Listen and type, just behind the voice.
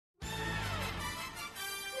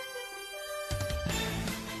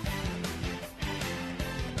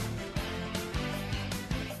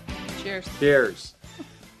Cheers. Cheers.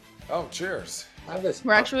 Oh, cheers.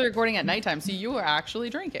 We're actually recording at nighttime, so you are actually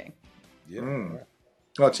drinking. Yeah.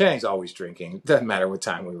 Well, Chang's always drinking. Doesn't matter what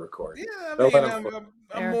time we record. Yeah, I'm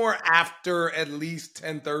Fair. more after at least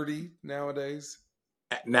 10:30 nowadays.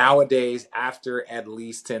 Nowadays, after at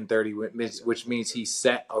least 10:30, which means he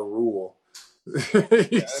set a rule.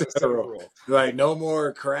 He set a rule. Like, no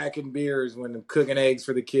more cracking beers when I'm cooking eggs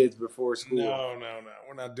for the kids before school. No.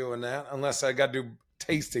 We're not doing that unless I got to do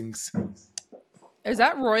tastings. Is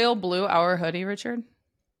that royal blue our hoodie, Richard?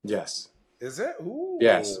 Yes. Is it? Ooh.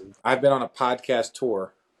 Yes. I've been on a podcast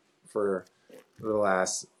tour for the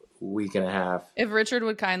last week and a half. If Richard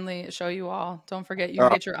would kindly show you all, don't forget you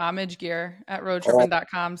can get your homage gear at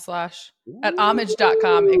roadtrippin.com at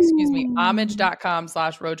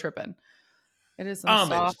homage.com/roadtrippin. It is some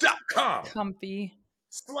soft, comfy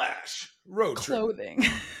 /road clothing.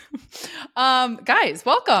 Guys,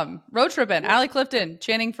 welcome. Road Trippin', Allie Clifton,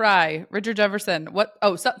 Channing Frye, Richard Jefferson. What?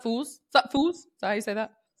 Oh, sup fools? Sup fools? Is that how you say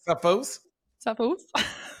that? Sup fools? Sup fools?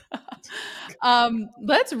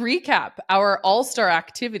 Let's recap our all-star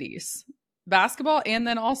activities. Basketball, and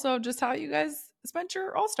then also just how you guys spent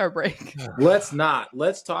your all-star break. Let's not.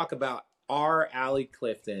 Let's talk about our Allie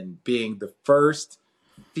Clifton being the first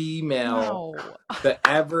female to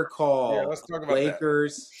ever call let's talk about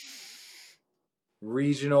Lakers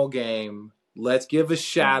regional game. Let's give a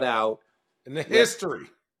shout out in the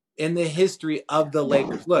history of the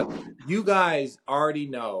Lakers. Look, you guys already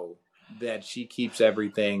know that she keeps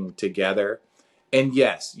everything together. And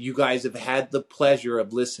yes, you guys have had the pleasure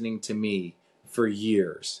of listening to me for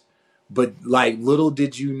years. But like, little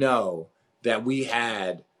did you know that we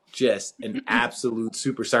had just an absolute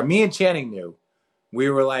superstar. Me and Channing knew. We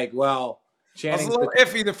were like, well, Channing's I was a little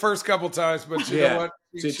iffy the first couple times, but you know what?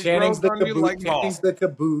 So Channing's the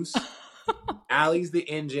caboose. Allie's the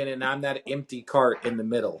engine, and I'm that empty cart in the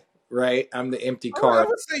middle, right? I'm the empty cart. I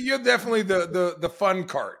would say you're definitely the fun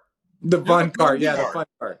cart. The fun cart.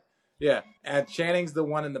 Yeah. And Channing's the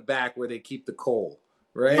one in the back where they keep the coal,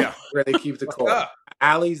 right? Yeah. Where they keep the coal.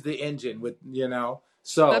 Allie's the engine with,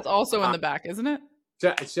 so. That's also in the back, isn't it?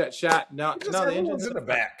 Shot. No, the engine's in the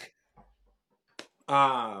back.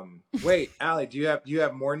 Wait, Allie, do you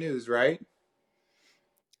have more news, right?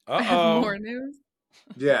 I have more news?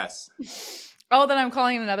 Yes. Oh, then I'm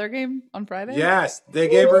calling another game on Friday? Yes, they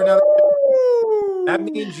gave her another. That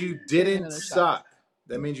means you didn't suck.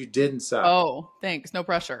 That means you didn't suck. Oh, thanks. No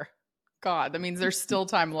pressure. God, that means there's still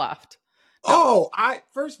time left.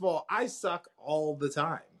 First of all, I suck all the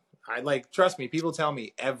time. Trust me, people tell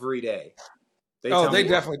me every day. They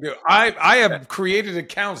definitely do. I have created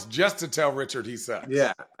accounts just to tell Richard he sucks.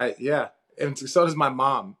 Yeah. And so does my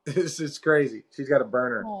mom. It's just crazy. She's got a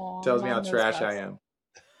burner. Tells me how trash I am.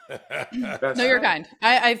 No, you're kind.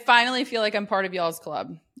 I finally feel like I'm part of y'all's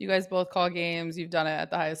club. You guys both call games. You've done it at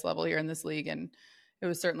the highest level here in this league, and it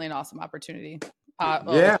was certainly an awesome opportunity.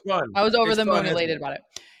 I was over the moon elated about it.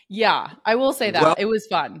 Yeah, I will say that. It was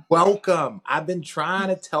fun. Welcome. I've been trying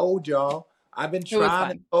to told y'all.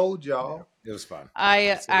 It was fun.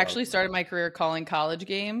 I actually started my career calling college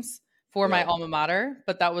games for my alma mater,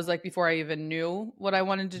 but that was like before I even knew what I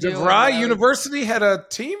wanted to do. DeVry University had a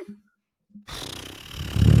team?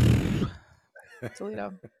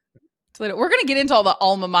 Toledo. We're going to get into all the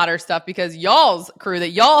alma mater stuff because y'all's crew that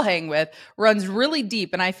y'all hang with runs really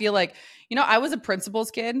deep. And I feel like, I was a principal's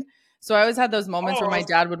kid. So I always had those moments where my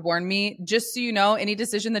dad would warn me, just so you know, any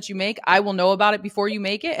decision that you make, I will know about it before you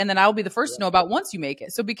make it. And then I will be the first to know about once you make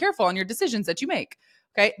it. So be careful on your decisions that you make.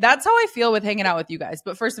 Okay. That's how I feel with hanging out with you guys.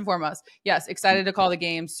 But first and foremost, yes, excited to call the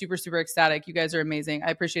game. Super, super ecstatic. You guys are amazing. I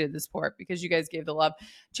appreciated the support because you guys gave the love.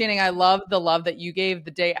 Channing, I love the love that you gave the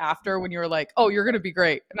day after when you were like, oh, you're going to be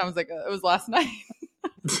great. And I was like, it was last night.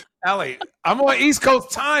 Allie, I'm on East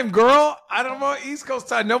Coast time, girl. I'm on East Coast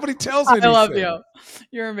time. Nobody tells me anything. I love you.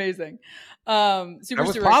 You're amazing. I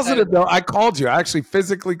was positive, though. I called you. I actually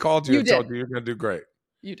physically called you and told you you're going to do great.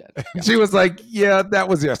 You did. Yeah. She was like, yeah, that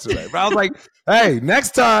was yesterday. But I was like, hey,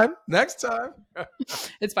 next time. It's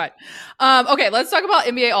fine. Okay, let's talk about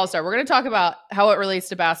NBA All-Star. We're going to talk about how it relates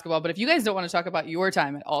to basketball. But if you guys don't want to talk about your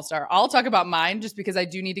time at All-Star, I'll talk about mine just because I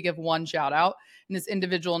do need to give one shout out. And this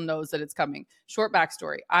individual knows that it's coming. Short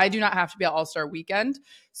backstory. I do not have to be at All-Star weekend.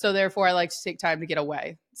 So therefore, I like to take time to get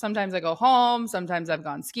away. Sometimes I go home. Sometimes I've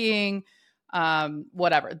gone skiing.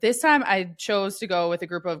 Whatever. This time I chose to go with a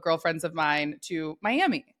group of girlfriends of mine to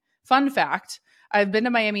Miami. Fun fact, I've been to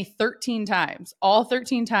Miami 13 times. All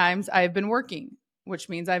 13 times I've been working, which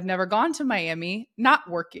means I've never gone to Miami not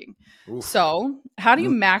working. Oof. So how do you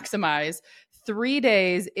maximize 3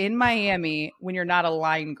 days in Miami when you're not a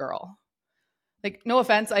line girl? Like, no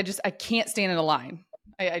offense. I can't stand in a line.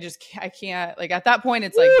 I can't. Like at that point,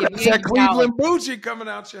 it's like, Ooh, that's that Cleveland bougie coming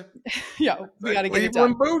out you. Yeah, we got to get it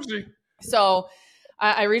done. Cleveland bougie. So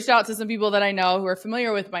I reached out to some people that I know who are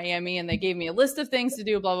familiar with Miami, and they gave me a list of things to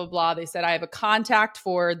do, blah, blah, blah. They said, I have a contact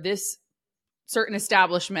for this certain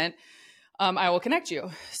establishment. I will connect you.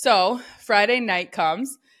 So Friday night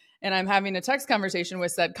comes, and I'm having a text conversation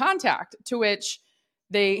with said contact, to which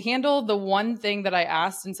they handle the one thing that I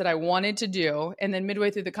asked and said I wanted to do. And then midway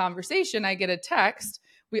through the conversation, I get a text.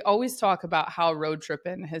 We always talk about how road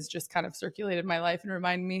tripping has just kind of circulated my life and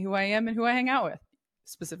reminded me who I am and who I hang out with,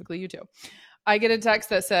 specifically you two. I get a text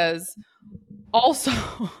that says, also,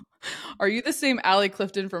 are you the same Allie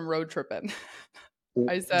Clifton from Road Trippin'?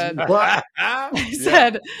 I said,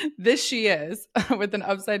 this she is, with an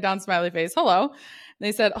upside down smiley face. Hello. And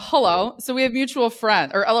they said, hello. So we have mutual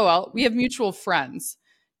friends, or LOL, we have mutual friends.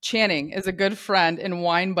 Channing is a good friend and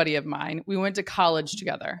wine buddy of mine. We went to college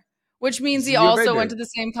together, which means he also went to the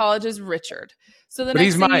same college as Richard. So the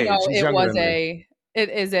next thing you know, it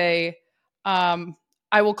is a,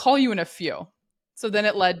 I will call you in a few. So then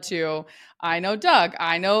it led to, I know Doug,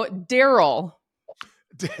 I know Daryl.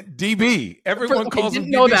 DB. Everyone calls him DB.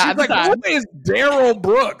 Know that She's like, who is Daryl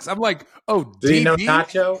Brooks? I'm like, oh, DB? Did he know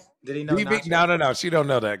Nacho? Did he know DB? Nacho? No. She don't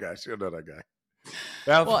know that guy. She don't know that guy.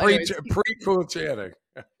 That was pre-cool Channing.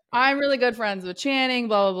 I'm really good friends with Channing,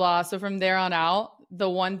 blah, blah, blah. So from there on out, the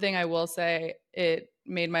one thing I will say, it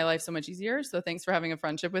made my life so much easier. So thanks for having a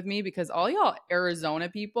friendship with me, because all y'all Arizona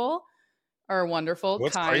people are wonderful,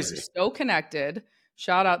 kind, so connected.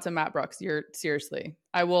 Shout out to Matt Brooks. Seriously,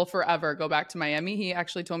 I will forever go back to Miami. He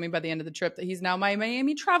actually told me by the end of the trip that he's now my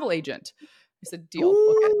Miami travel agent. I said, deal,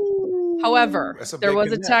 book it. However, there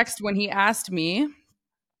was a text when he asked me,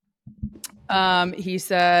 he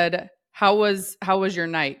said, how was your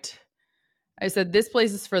night? I said, this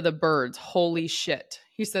place is for the birds. Holy shit.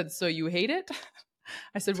 He said, so you hate it?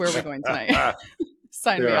 I said, where are we going tonight?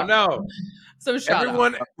 Sign me up. No. So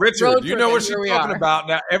everyone, Richard, you know what she's talking about.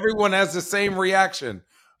 Now everyone has the same reaction.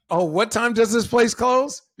 Oh, what time does this place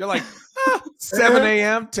close? You're like, 7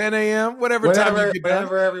 a.m., 10 a.m., whatever time you get done.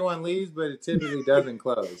 Whenever everyone leaves, but it typically doesn't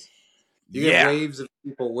close. You get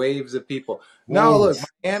waves of people. No, look,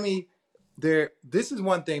 Miami, this is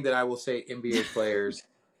one thing that I will say NBA players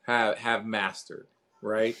have mastered,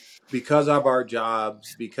 right? Because of our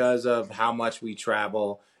jobs, because of how much we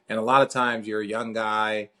travel, and a lot of times you're a young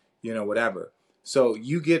guy, whatever. So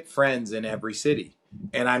you get friends in every city.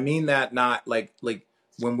 And I mean that not like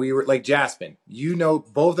when we were like Jasmine,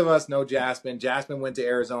 both of us know Jasmine. Jasmine went to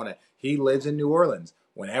Arizona. He lives in New Orleans.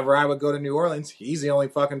 Whenever I would go to New Orleans, he's the only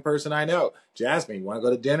fucking person I know. Jasmine, you want to go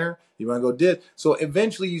to dinner? You want to go So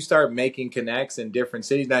eventually you start making connects in different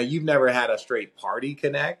cities. Now, you've never had a straight party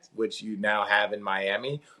connect, which you now have in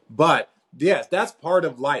Miami. But yes, that's part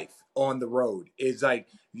of life on the road. It's like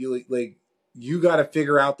you got to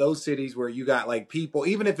figure out those cities where you got like people,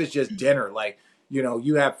 even if it's just dinner, like,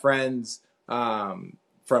 you have friends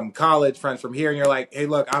from college, friends from here, and you're like, hey,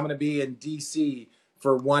 look, I'm going to be in DC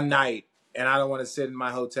for one night, and I don't want to sit in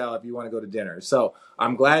my hotel if you want to go to dinner. So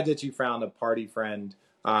I'm glad that you found a party friend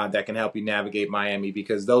that can help you navigate Miami,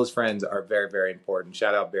 because those friends are very, very important.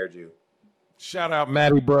 Shout out Bear Jew. Shout out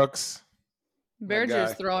Matty Brooks. Bear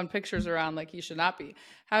Jew's throwing pictures around like he should not be.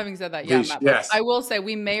 Having said that, Matt, I will say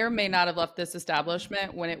we may or may not have left this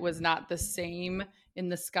establishment when it was not the same in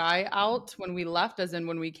the sky out when we left as in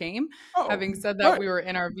when we came. Having said that, we were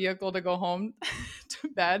in our vehicle to go home to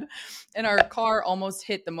bed, and our car almost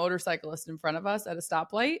hit the motorcyclist in front of us at a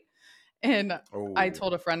stoplight. And I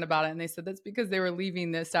told a friend about it, and they said that's because they were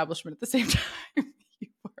leaving the establishment at the same time you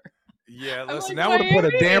were. Yeah, listen, that would have put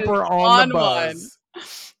a damper on the buzz.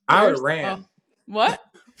 I would have ran. What?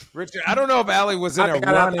 Richard, I don't know if Allie was in there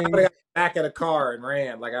running. I got back at a car and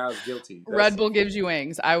ran like I was guilty. Red Bull gives you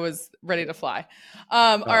wings. I was ready to fly.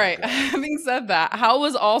 All right. God. Having said that, how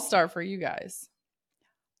was All-Star for you guys?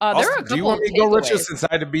 There are a couple. Do you want me to go, Richard, since I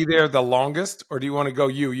had to be there the longest, or do you want to go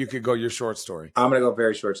you could go your short story. I'm going to go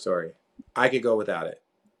very short story. I could go without it.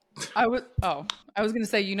 I was going to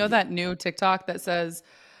say, that new TikTok that says,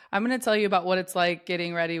 I'm going to tell you about what it's like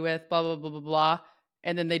getting ready with blah, blah, blah, blah, blah.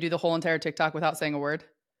 And then they do the whole entire TikTok without saying a word.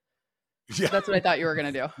 Yeah. That's what I thought you were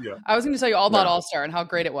going to do. Yeah. I was going to tell you all about All-Star and how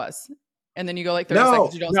great it was. And then you go like 30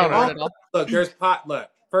 seconds, you don't say a word at all. Look,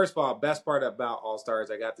 first of all, best part about All-Star is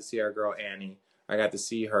I got to see our girl Annie. I got to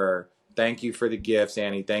see her. Thank you for the gifts,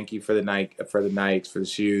 Annie. Thank you for the Nikes, for the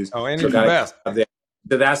shoes. Oh, Annie's the best.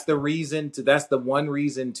 So that's the reason that's the one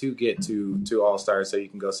reason to get to All-Star, so you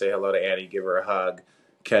can go say hello to Annie, give her a hug,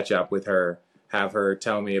 catch up with her, have her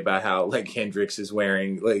tell me about how like Hendrix is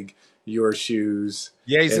wearing like your shoes.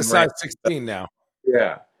 Yeah, he's a size 16 now.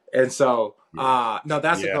 Yeah. And so No,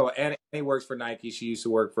 that's the girl. Annie works for Nike. She used to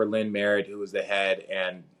work for Lynn Merritt, who was the head.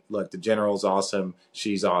 And look, the general's awesome.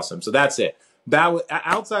 She's awesome. So that's it.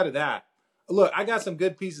 Outside of that, look, I got some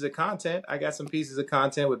good pieces of content. I got some pieces of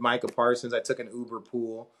content with Micah Parsons. I took an Uber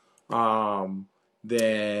pool.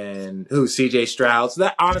 Then CJ Stroud. So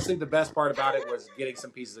that honestly, the best part about it was getting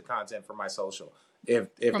some pieces of content for my social. If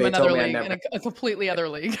from they told me league, in a completely other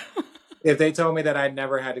league. If they told me that I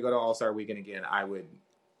never had to go to All-Star Weekend again,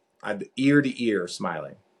 I'd ear to ear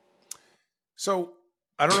smiling. So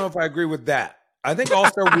I don't know if I agree with that. I think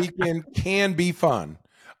All-Star Weekend can be fun.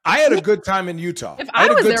 I had a good time in Utah. If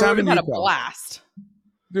I was there, I would have had a blast.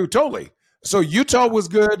 Dude, totally. So Utah was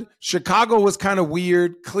good. Chicago was kind of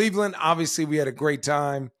weird. Cleveland, obviously, we had a great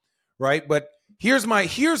time, right? But here's my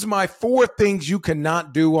 4 things you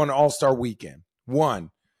cannot do on All-Star Weekend. 1,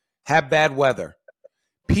 have bad weather.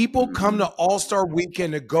 People come to All-Star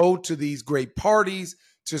Weekend to go to these great parties,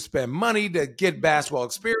 to spend money, to get basketball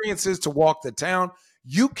experiences, to walk the town.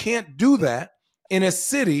 You can't do that in a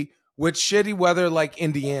city with shitty weather like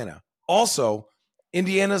Indiana. Also,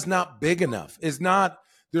 Indiana's not big enough. There's not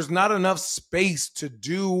enough space to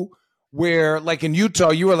do where, like in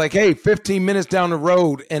Utah, you were like, hey, 15 minutes down the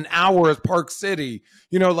road, an hour is Park City.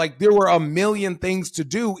 Like there were a million things to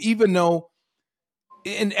do, even though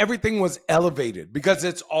and everything was elevated because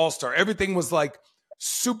it's All-Star. Everything was like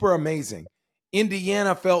super amazing.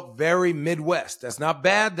 Indiana felt very Midwest. That's not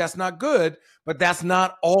bad. That's not good, but that's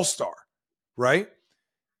not All-Star, right?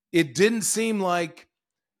 It didn't seem like,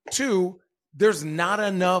 2, there's not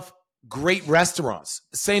enough great restaurants.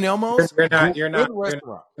 St. Elmo's, you're not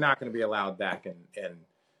going to be allowed back, and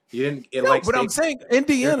you didn't. But I'm saying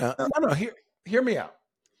Indiana. No, hear me out.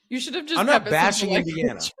 You should have just. I'm not bashing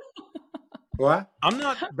Indiana. What? I'm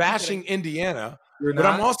not bashing Indiana, but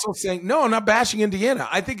I'm also saying, no, I'm not bashing Indiana.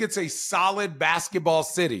 I think it's a solid basketball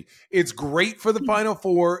city. It's great for the Final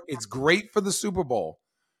Four. It's great for the Super Bowl,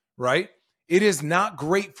 right? It is not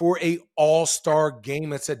great for a all-star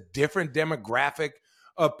game. It's a different demographic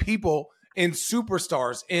of people and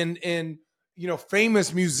superstars and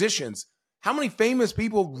famous musicians. How many famous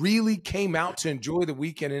people really came out to enjoy the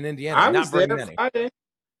weekend in Indiana? I was there Friday.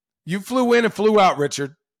 You flew in and flew out,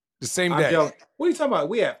 Richard. The same day. What are you talking about?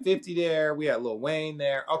 We had 50 there. We had Lil Wayne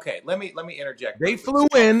there. Okay, let me interject. They flew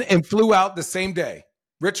in and flew out the same day.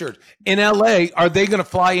 Richard, in LA, are they going to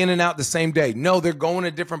fly in and out the same day? No, they're going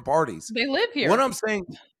to different parties. They live here. What I'm saying,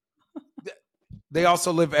 they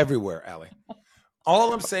also live everywhere, Allie.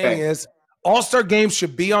 All I'm saying is All-Star games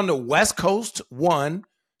should be on the West Coast, 1,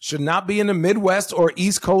 should not be in the Midwest or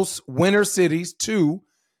East Coast winter cities, 2,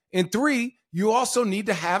 and 3, you also need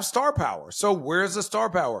to have star power. So where's the star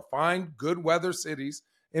power? Find good weather cities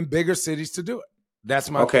and bigger cities to do it.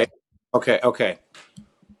 That's my point. Okay.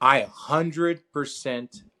 I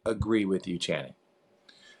 100% agree with you, Channing.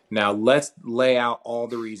 Now let's lay out all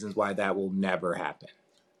the reasons why that will never happen.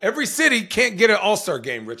 Every city can't get an All-Star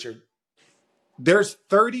game, Richard. There's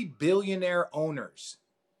 30 billionaire owners.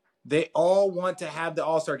 They all want to have the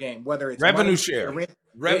All-Star game, whether it's revenue share.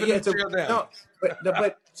 Revenue share them. No,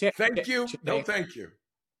 but thank you. No, thank you.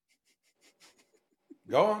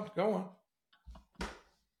 Go on.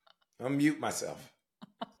 I'll mute myself.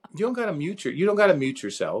 You don't gotta mute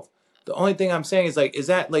yourself. The only thing I'm saying is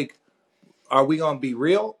that are we gonna be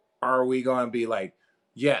real? Or are we gonna be like,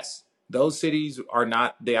 yes, those cities are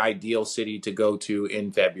not the ideal city to go to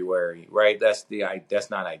in February, right? That's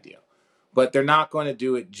not ideal. But they're not going to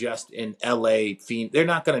do it just in LA. They're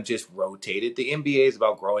not going to just rotate it. The NBA is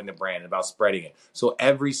about growing the brand, about spreading it. So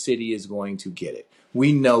every city is going to get it.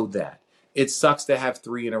 We know that. It sucks to have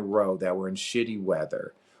 3 in a row that were in shitty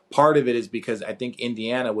weather. Part of it is because I think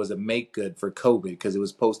Indiana was a make good for COVID because it was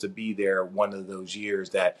supposed to be there one of those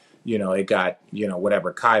years that, it got,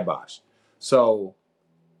 whatever, kibosh. So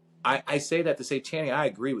I say that to say, Channing, I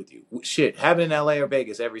agree with you. Shit, have it in LA or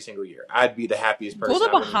Vegas every single year. I'd be the happiest person. Go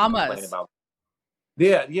to Bahamas.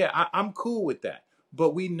 Yeah, I'm cool with that.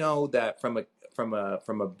 But we know that from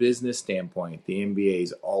a business standpoint, the NBA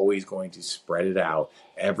is always going to spread it out.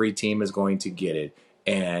 Every team is going to get it,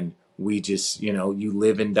 and we just, you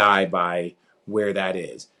live and die by where that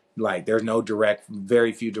is. Like, there's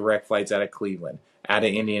very few direct flights out of Cleveland, out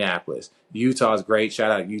of Indianapolis. Utah's great. Shout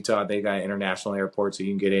out Utah. They got an international airport, so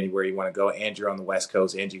you can get anywhere you want to go. And you're on the West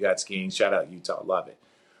Coast, and you got skiing. Shout out Utah. Love it.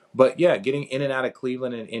 But yeah, getting in and out of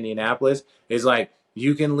Cleveland and Indianapolis is like,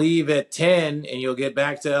 you can leave at 10 and you'll get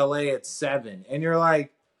back to LA at 7. And you're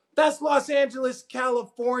like, that's Los Angeles,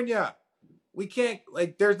 California. We can't,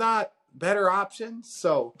 there's not better options.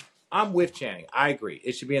 So I'm with Channing. I agree.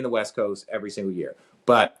 It should be in the West Coast every single year.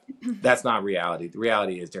 But that's not reality. The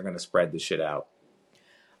reality is they're going to spread this shit out.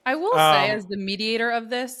 I will say, as the mediator of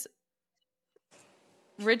this,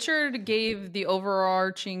 Richard gave the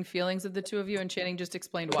overarching feelings of the two of you, and Channing just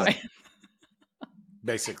explained why.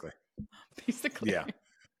 Basically. Basically. Yeah.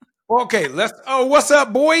 Well, okay, what's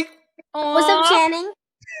up, boy? Aww. What's up, Channing?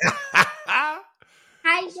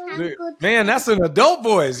 Man, that's an adult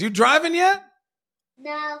voice. You driving yet?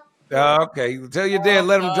 No. Okay. Tell your dad,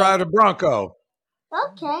 let him drive the Bronco.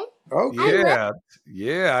 Okay.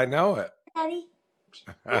 Yeah, I know it. Daddy.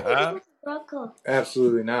 Bronco.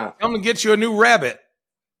 Absolutely not. I'm gonna get you a new rabbit.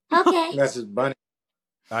 Okay. That's his bunny.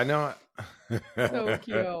 I know it. So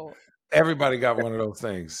cute. Everybody got one of those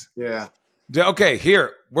things. Yeah. Okay,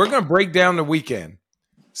 here. We're gonna break down the weekend.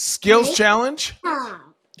 Skills challenge.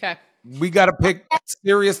 Okay. We gotta pick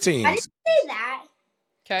serious I teams. didn't say that.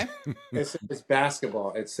 Okay. It's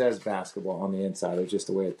basketball. It says basketball on the inside. It's just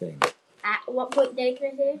a weird thing. At what point did I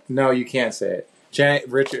say it? No, you can't say it.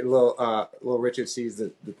 Little Richard sees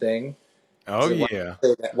the thing. Oh, So yeah.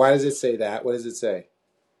 Why does it say that? What does it say?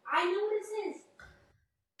 I know what it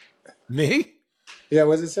says. Me? Yeah,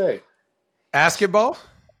 what does it say? Basketball?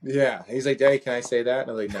 Yeah. He's like, Daddy, can I say that?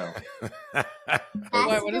 And I'm like, no.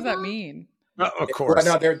 What does that mean? Of course.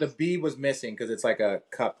 No, the B was missing because it's like a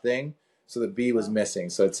cup thing. So the B was missing.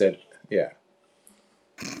 So it said, yeah.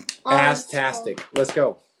 Ass-tastic. Let's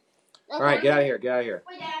go. All right, get out of here. Get out of here.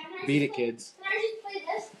 Wait, Dad, can I Beat just it, kids. Can I just play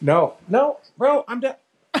this? No, bro, I'm done.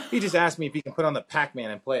 He just asked me if he can put on the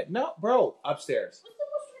Pac-Man and play it. No, bro, upstairs. What's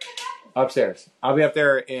supposed to be Upstairs. I'll be up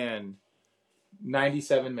there in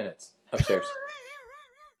 97 minutes. Upstairs.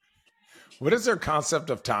 What is their concept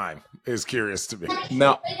of time? Is curious to me.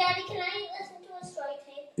 No. Wait, Daddy, can I listen to a story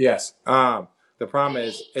tape? Yes. The problem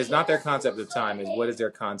is not their concept of time, is what is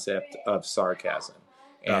their concept of sarcasm.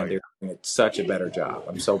 And they're doing such a better job.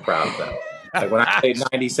 I'm so proud of them. Like when I say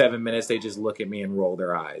 97 minutes, they just look at me and roll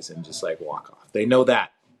their eyes and just like walk off. They know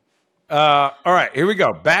that. All right, here we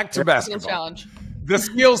go. Back to Skills basketball. challenge. The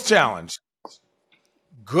skills challenge.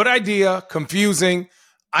 Good idea. Confusing.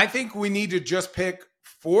 I think we need to just pick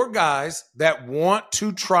 4 guys that want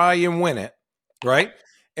to try and win it, right?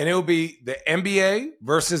 And it'll be the NBA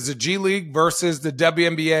versus the G League versus the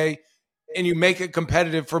WNBA, and you make it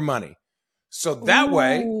competitive for money. So that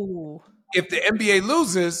way, if the NBA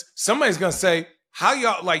loses, somebody's going to say, how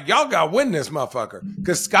y'all got to win this motherfucker.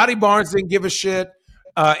 Because Scotty Barnes didn't give a shit.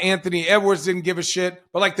 Anthony Edwards didn't give a shit.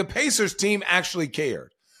 But like the Pacers team actually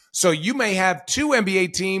cared. So you may have 2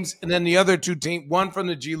 NBA teams and then the other 2 teams, one from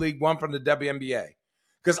the G League, one from the WNBA.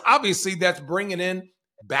 Because obviously that's bringing in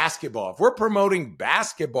basketball. If we're promoting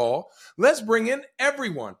basketball, let's bring in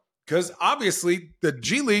everyone. Because obviously the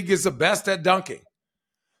G League is the best at dunking.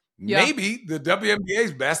 Yeah. Maybe the WNBA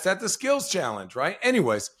is best at the skills challenge, right?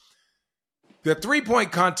 Anyways, the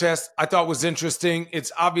 3-point contest I thought was interesting.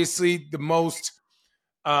 It's obviously the most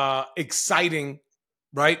exciting,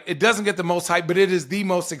 right? It doesn't get the most hype, but it is the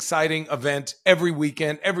most exciting event every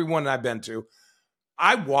weekend, every one I've been to.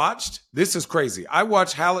 This is crazy. I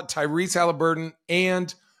watched Tyrese Halliburton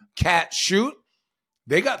and Kat shoot.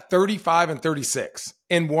 They got 35 and 36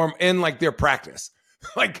 in like their practice.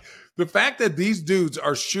 Like the fact that these dudes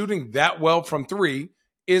are shooting that well from 3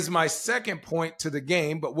 is my second point to the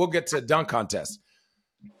game, but we'll get to a dunk contest.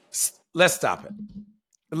 Let's stop it.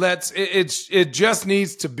 It just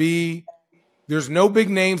needs to be, there's no big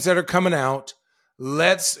names that are coming out.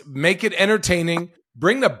 Let's make it entertaining.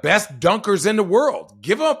 Bring the best dunkers in the world.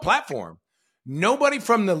 Give them a platform. Nobody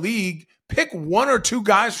from the league. Pick 1 or 2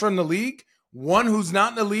 guys from the league, one who's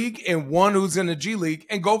not in the league and one who's in the G League,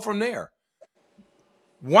 and go from there.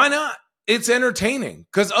 Why not? It's entertaining.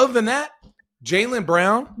 Because other than that, Jaylen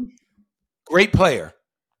Brown, great player.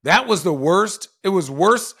 That was the worst. It was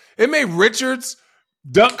worse. It made Richard's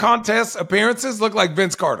dunk contest appearances look like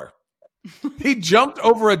Vince Carter. He jumped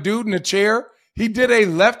over a dude in a chair. He did a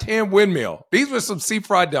left-hand windmill. These were some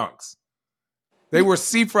sea-fried dunks. They were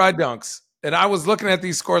sea-fried dunks. And I was looking at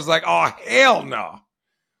these scores like, oh, hell no.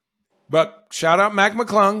 But shout out Mac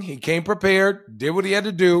McClung. He came prepared, did what he had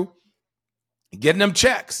to do, getting them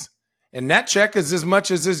checks. And that check is as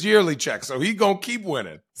much as his yearly check. So he's going to keep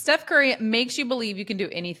winning. Steph Curry makes you believe you can do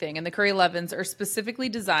anything. And the Curry 11s are specifically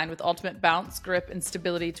designed with ultimate bounce, grip, and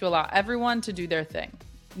stability to allow everyone to do their thing.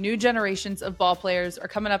 New generations of ball players are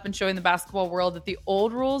coming up and showing the basketball world that the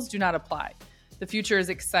old rules do not apply. The future is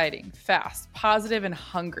exciting, fast, positive, and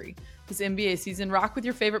hungry. This NBA season, rock with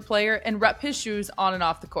your favorite player and rep his shoes on and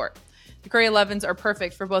off the court. The Curry 11s are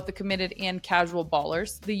perfect for both the committed and casual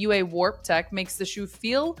ballers. The UA Warp Tech makes the shoe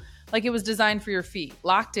feel like it was designed for your feet,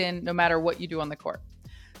 locked in no matter what you do on the court.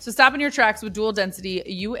 So stop in your tracks with dual density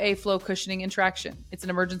UA Flow cushioning and traction. It's an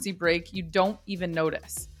emergency brake you don't even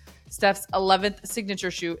notice. Steph's 11th signature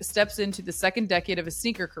shoe steps into the second decade of his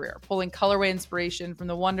sneaker career, pulling colorway inspiration from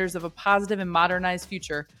the wonders of a positive and modernized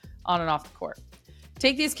future on and off the court.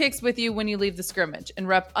 Take these kicks with you when you leave the scrimmage and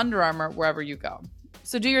rep Under Armour wherever you go.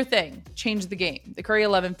 So do your thing. Change the game. The Curry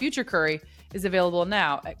 11 Future Curry is available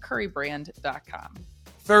now at currybrand.com.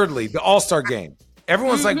 Thirdly, the All-Star game.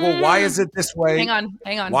 Everyone's like, well, why is it this way? Hang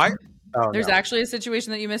on. Why? Oh, There's no. actually a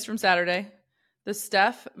situation that you missed from Saturday. The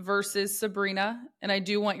Steph versus Sabrina. And I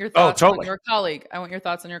do want your thoughts on your colleague. I want your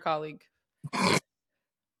thoughts on your colleague.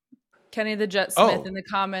 Kenny the Jet Smith in the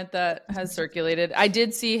comment that has circulated. I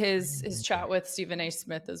did see his chat with Stephen A.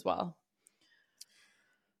 Smith as well.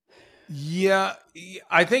 Yeah,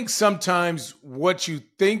 I think sometimes what you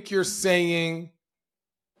think you're saying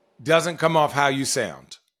doesn't come off how you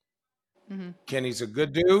sound. Mm-hmm. Kenny's a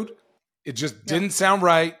good dude. It just didn't sound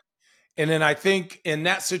right. And then I think in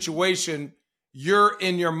that situation, you're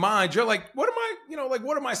in your mind, you're like, what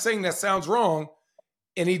am I saying that sounds wrong?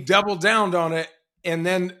 And he doubled down on it. And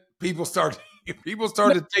then people started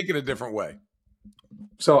taking it a different way.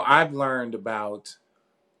 So I've learned about,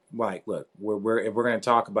 like, look, if we're going to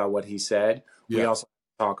talk about what he said, we also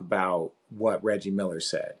talk about what Reggie Miller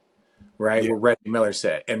said, right? What Reggie Miller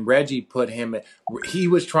said. And Reggie he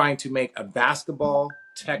was trying to make a basketball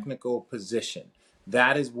technical position.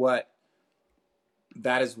 That is what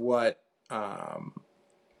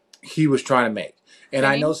he was trying to make. And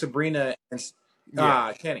Kenny? I know Sabrina and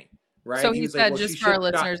Kenny. Right? So he said, just for our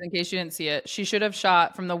listeners, in case you didn't see it, she should have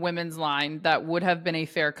shot from the women's line. That would have been a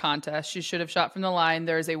fair contest. She should have shot from the line.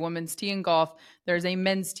 There is a women's tee in golf. There's a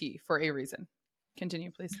men's tee for a reason. Continue,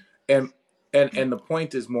 please. And the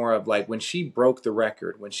point is more of like when she broke the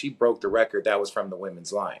record, that was from the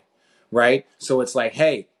women's line, right? So it's like,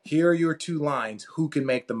 hey, here are your two lines. Who can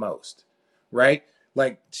make the most, right?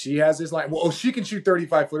 Like she has this line. Well, she can shoot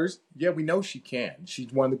 35 footers. Yeah, we know she can. She's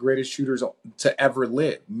one of the greatest shooters to ever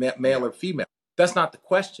live, male or female. That's not the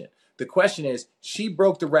question. The question is she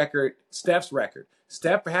broke the record, Steph's record.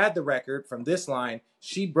 Steph had the record from this line.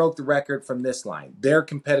 She broke the record from this line. They're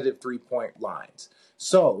competitive 3-point lines.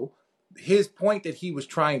 So his point that he was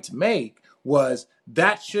trying to make was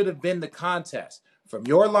that should have been the contest. From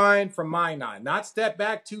your line, from my line, not step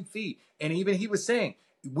back 2 feet. And even he was saying,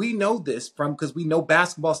 we know this because we know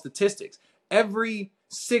basketball statistics. Every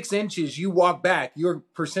 6 inches you walk back, your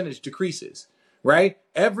percentage decreases, right?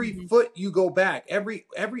 Every foot you go back, every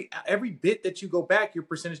bit that you go back, your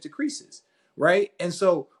percentage decreases, right? And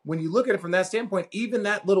so when you look at it from that standpoint, even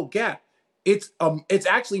that little gap, it's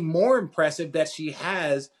actually more impressive that she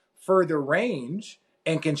has further range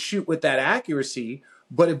and can shoot with that accuracy.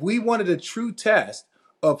 But if we wanted a true test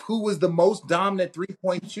of who was the most dominant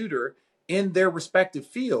 3-point shooter in their respective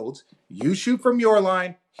fields, you shoot from your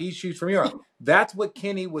line, he shoots from your line. That's what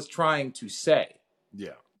Kenny was trying to say.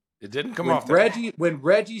 Yeah. It didn't come off. When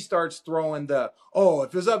Reggie starts throwing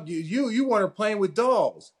if it's up you want her playing with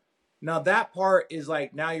dolls. Now that part is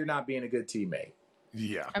like, now you're not being a good teammate.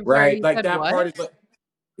 Yeah. Right? Like that part is like,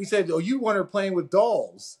 he said, you want her playing with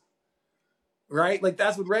dolls. Right? Like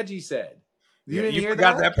that's what Reggie said. You didn't hear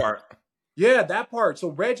that part. Yeah, that part. So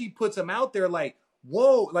Reggie puts him out there like,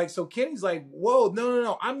 whoa, like, so Kenny's like, whoa,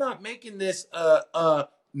 no. I'm not making this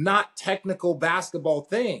not technical basketball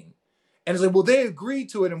thing. And it's like, well, they agreed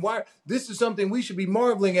to it. And why? This is something we should be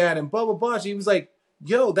marveling at and blah, blah, blah. He was like,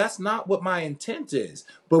 yo, that's not what my intent is.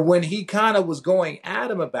 But when he kind of was going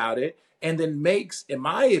at him about it and then makes, in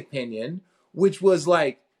my opinion, which was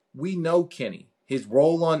like, we know Kenny, his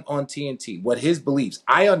role on TNT, what his beliefs.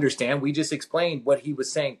 I understand. We just explained what he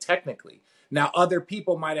was saying technically. Now, other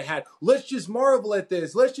people might have had, let's just marvel at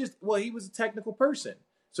this. He was a technical person.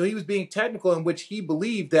 So he was being technical, in which he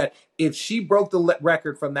believed that if she broke the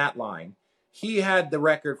record from that line, he had the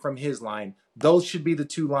record from his line. Those should be the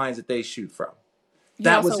two lines that they shoot from.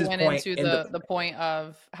 That was his point. He also went into the point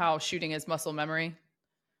of how shooting is muscle memory.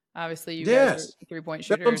 Obviously, you guys are 3-point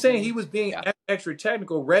shooters. That's what I'm saying. He was being extra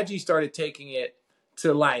technical. Reggie started taking it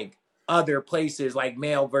to like other places, like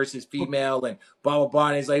male versus female and blah, blah, blah.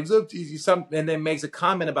 And he's like, and then makes a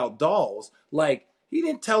comment about dolls. Like, he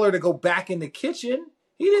didn't tell her to go back in the kitchen.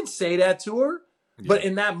 He didn't say that to her. Yeah. But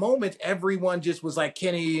in that moment, everyone just was like,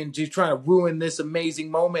 Kenny, and just trying to ruin this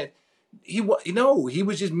amazing moment. He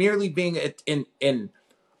was just merely being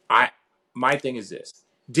my thing is this.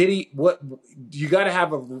 You got to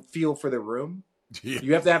have a feel for the room. Yeah.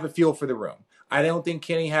 You have to have a feel for the room. I don't think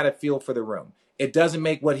Kenny had a feel for the room. It doesn't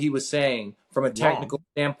make what he was saying from a technical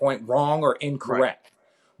standpoint wrong or incorrect. Right.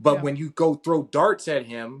 But when you go throw darts at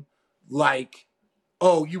him, like,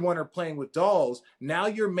 oh, you want her playing with dolls, now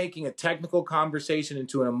you're making a technical conversation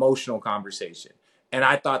into an emotional conversation. And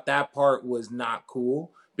I thought that part was not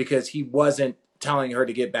cool because he wasn't telling her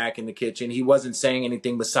to get back in the kitchen. He wasn't saying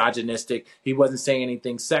anything misogynistic. He wasn't saying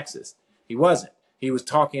anything sexist. He wasn't. He was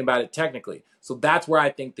talking about it technically. So that's where I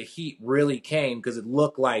think the heat really came, because it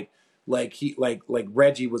looked like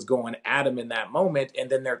Reggie was going at him in that moment, and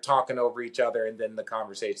then they're talking over each other, and then the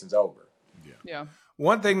conversation's over. Yeah.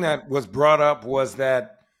 One thing that was brought up was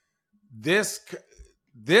that this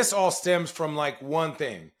all stems from like one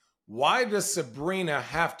thing. Why does Sabrina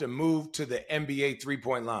have to move to the NBA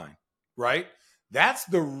 3-point line? Right? That's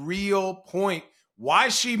the real point. Why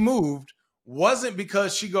she moved wasn't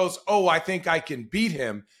because she goes, oh, I think I can beat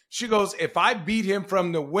him. She goes, if I beat him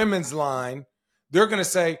from the women's line, they're going to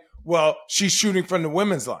say, well, she's shooting from the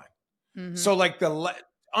women's line. Mm-hmm. So like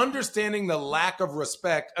understanding the lack of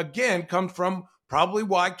respect, again, comes from probably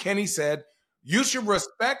why Kenny said, you should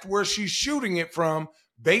respect where she's shooting it from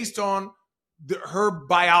based on her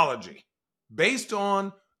biology, based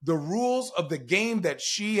on the rules of the game that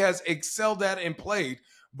she has excelled at and played.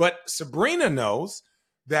 But Sabrina knows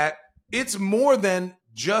that it's more than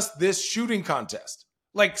just this shooting contest.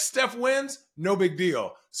 Like Steph wins, no big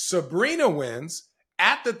deal. Sabrina wins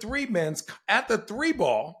at the three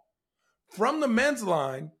ball from the men's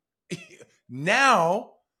line.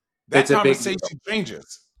 Now that conversation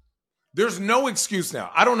changes. There's no excuse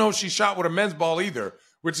now. I don't know if she shot with a men's ball either,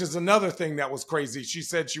 which is another thing that was crazy. She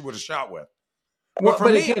said she would have shot with. But for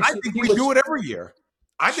me, I think we do it every year.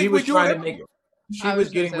 I think we do it every year. She was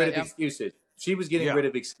getting rid of excuses. She was getting rid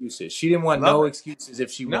of excuses. She didn't want no excuses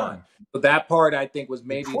if she won. So that part, I think, was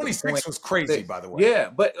maybe 26 was crazy, by the way. Yeah,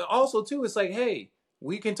 but also too, it's like, hey,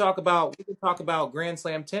 we can talk about Grand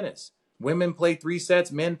Slam tennis. Women play 3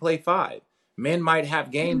 sets, men play 5. Men might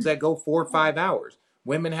have games that go 4 or 5 hours.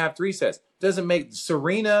 Women have 3 sets. Doesn't make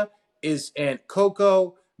Serena and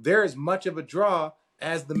Coco. They're as much of a draw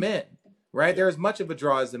as the men, right? They're as much of a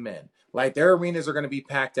draw as the men. Like their arenas are going to be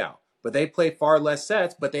packed out, but they play far less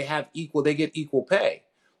sets, but they get equal pay.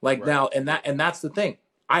 Like now, and that's the thing.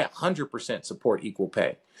 I 100% support equal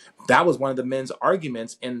pay. That was one of the men's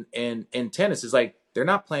arguments in tennis. Is like they're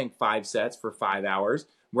not playing 5 sets for 5 hours,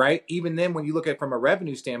 right? Even then, when you look at it from a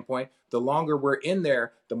revenue standpoint, the longer we're in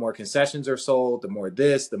there, the more concessions are sold, the more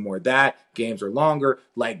this, the more that. Games are longer.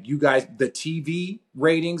 Like you guys, the TV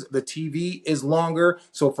ratings, the TV is longer.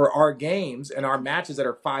 So for our games and our matches that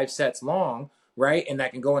are 5 sets long, right, and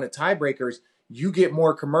that can go into tiebreakers, you get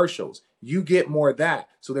more commercials. You get more of that.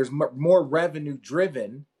 So there's more revenue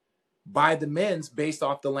driven by the men's based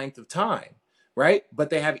off the length of time, right? But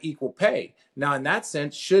they have equal pay. Now, in that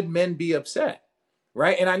sense, should men be upset?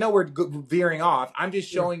 Right. And I know we're veering off. I'm just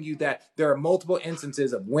showing you that there are multiple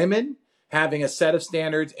instances of women having a set of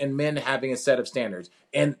standards and men having a set of standards.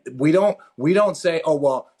 And we don't say, oh,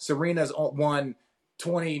 well, Serena's won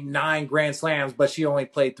 29 Grand Slams, but she only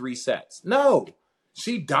played 3 sets. No,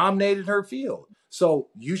 she dominated her field. So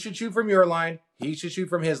you should shoot from your line. He should shoot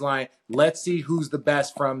from his line. Let's see who's the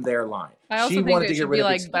best from their line. I also think it should be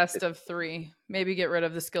like best of 3. Maybe get rid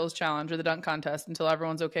of the skills challenge or the dunk contest until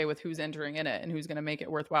everyone's okay with who's entering in it and who's going to make it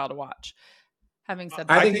worthwhile to watch. Having said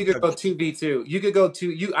that, I think you could go 2v2. You could go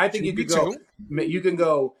 2. I think you could go. You can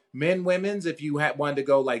go men, women's if you wanted to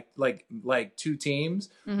go like 2 teams.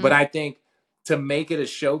 Mm-hmm. But I think to make it a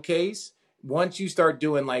showcase, once you start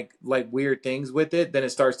doing like weird things with it, then it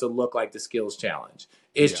starts to look like the skills challenge.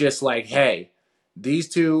 It's just like, hey, these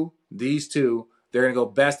two, they're gonna go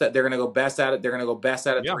best at. They're gonna go best at it. They're gonna go best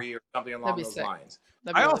at it 3 or something along those lines.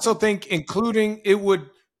 I also think including it would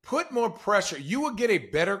put more pressure. You would get a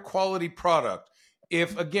better quality product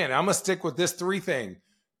if, again, I'm gonna stick with this 3 thing: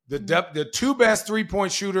 the 2 best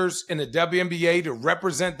 3-point shooters in the WNBA to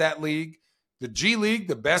represent that league, the G League,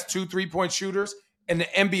 the best 2 3-point shooters, and the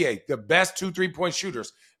NBA, the best 2 3-point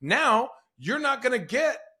shooters. Now you're gonna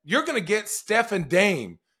get Steph and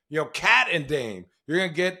Dame, Kat and Dame. You're gonna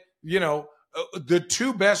get the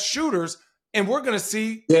 2 best shooters, and we're going to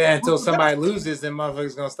see. Yeah, until somebody loses, then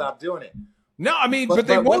motherfuckers going to stop doing it. No, I mean, but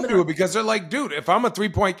they won't do it because they're like, dude, if I'm a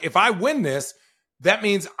 3-point, if I win this, that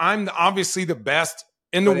means I'm obviously the best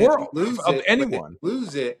in the world of anyone.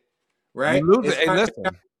 Lose it, right? You lose it. Hey, listen.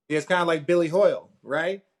 It's kind of like Billy Hoyle,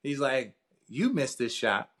 right? He's like, you missed this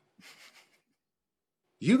shot.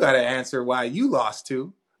 You got to answer why you lost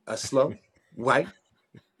to a slow, white,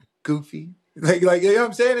 goofy. Like, you know what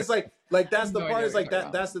I'm saying? It's like that's the part. It's like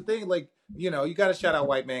that's the thing. Like, you got to shout out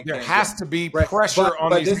white man. There has to be pressure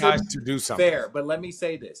on these guys to do something. Fair, but let me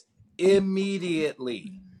say this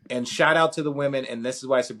immediately, and shout out to the women. And this is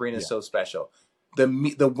why Sabrina is so special.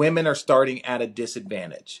 The women are starting at a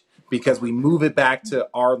disadvantage because we move it back to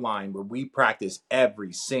our line where we practice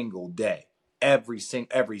every single day. every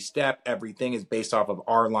step, everything is based off of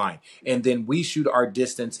our line. And then we shoot our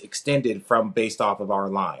distance extended from based off of our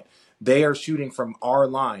line. They are shooting from our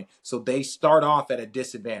line, so they start off at a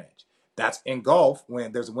disadvantage. That's in golf.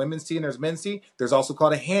 When there's a women's tee and there's men's tee, there's also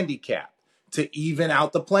called a handicap to even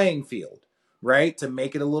out the playing field, right? To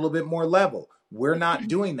make it a little bit more level. We're not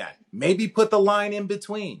doing that. Maybe put the line in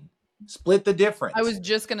between. Split the difference. I was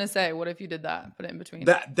just going to say, what if you did that? Put it in between.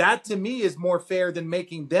 That to me is more fair than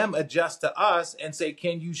making them adjust to us and say,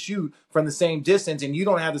 can you shoot from the same distance? And you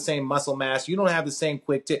don't have the same muscle mass. You don't have the same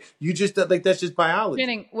quick tip. You just like, that's just biology.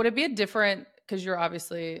 Channing, would it be a different, because you're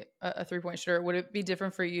obviously a 3-point shooter, would it be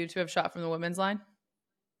different for you to have shot from the women's line?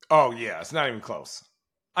 Oh, yeah. It's not even close.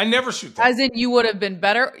 I never shoot that. As in you would have been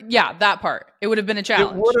better? Yeah, that part. It would have been a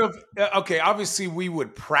challenge. It would have. Okay, obviously we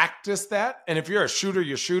would practice that. And if you're a shooter,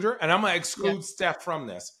 you're a shooter. And I'm going to exclude Steph from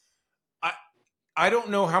this. I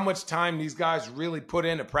don't know how much time these guys really put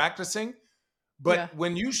into practicing. But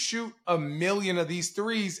when you shoot a million of these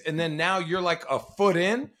threes and then now you're like a foot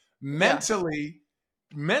in, mentally,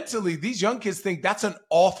 these young kids think that's an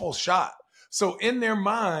awful shot. So in their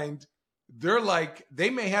mind, they're like, they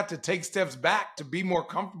may have to take steps back to be more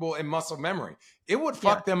comfortable in muscle memory. It would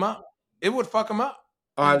fuck them up. It would fuck them up.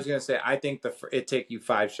 Oh, I was going to say, I think it take you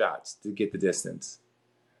 5 shots to get the distance.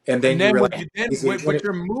 And then but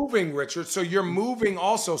you're moving, Richard. So you're moving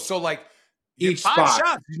also. So like each 5 spot.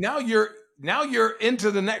 shots. Now you're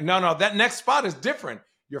into the next. No, that next spot is different.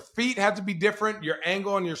 Your feet have to be different. Your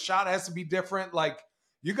angle on your shot has to be different. Like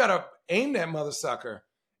you got to aim that mother sucker.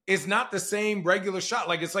 It's not the same regular shot.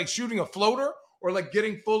 Like it's like shooting a floater or like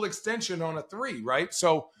getting full extension on a 3, right?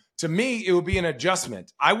 So to me, it would be an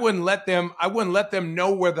adjustment. I wouldn't let them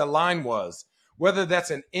know where the line was, whether that's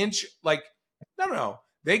an inch. Like, no.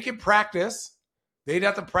 They can practice. They'd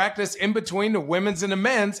have to practice in between the women's and the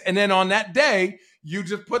men's. And then on that day, you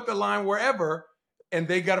just put the line wherever and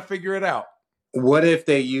they got to figure it out. What if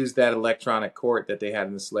they use that electronic court that they had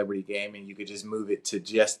in the celebrity game and you could just move it to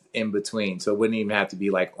just in between? So it wouldn't even have to be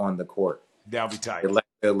like on the court. That'll be tight.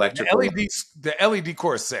 The LED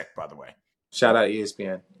core is sick, by the way. Shout out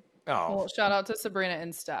ESPN. Oh, well, shout out to Sabrina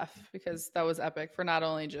and Steph because that was epic for not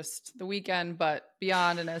only just the weekend, but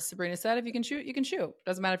beyond. And as Sabrina said, if you can shoot, you can shoot.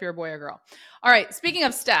 Doesn't matter if you're a boy or girl. All right. Speaking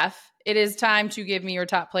of Steph, it is time to give me your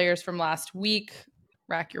top players from last week.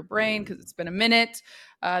 Rack your brain because it's been a minute.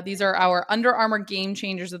 These are our Under Armour game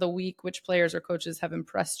changers of the week. Which players or coaches have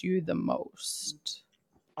impressed you the most?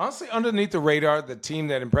 Honestly, underneath the radar, the team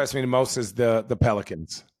that impressed me the most is the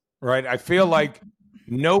Pelicans, right? I feel like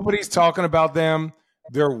nobody's talking about them.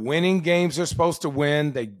 They're winning games they're supposed to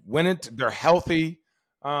win. They win it. They're healthy.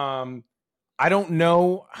 I don't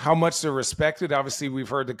know how much they're respected. Obviously, we've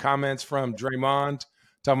heard the comments from Draymond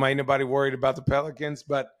talking about ain't nobody worried about the Pelicans,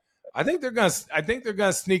 but I think they're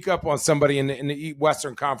gonna sneak up on somebody in the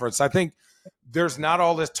Western Conference. I think there's not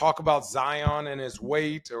all this talk about Zion and his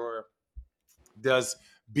weight or does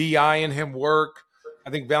BI and him work. I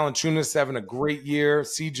think Valanciunas having a great year.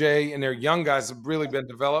 CJ and their young guys have really been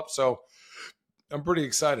developed. So I'm pretty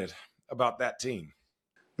excited about that team.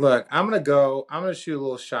 Look, I'm going to shoot a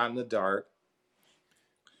little shot in the dark.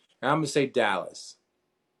 And I'm going to say Dallas.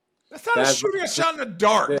 That's not shooting a shot in the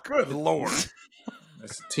dark. Good Lord.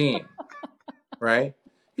 It's a team, right?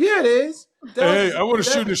 Yeah, it is. Dallas, I want to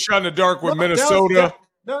shoot a shot in the dark with Minnesota.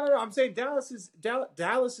 No. I'm saying Dallas is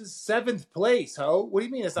 7th place, ho. What do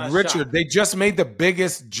you mean it's not Richard, shot? they just made the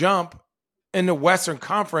biggest jump in the Western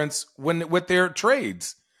Conference with their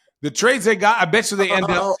trades. The trades they got, I bet you they end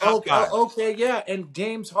up. Okay, yeah. And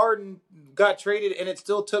James Harden got traded, and it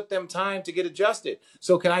still took them time to get adjusted.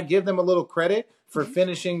 So can I give them a little credit for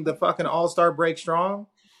finishing the fucking All-Star break strong,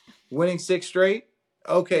 winning 6 straight?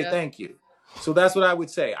 Okay, thank you. So that's what I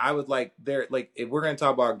would say. I would if we're going to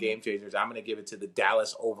talk about game changers, I'm going to give it to the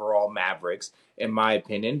Dallas overall Mavericks, in my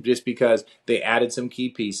opinion, just because they added some key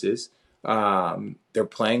pieces. They're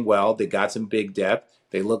playing well. They got some big depth.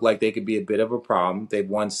 They look like they could be a bit of a problem. They've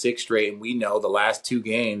won 6 straight, and we know the last 2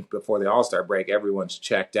 games before the All-Star break, everyone's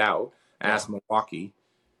checked out. Ask Milwaukee,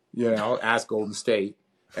 ask Golden State.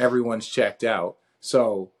 Everyone's checked out.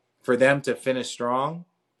 So for them to finish strong,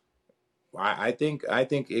 I think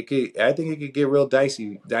it could get real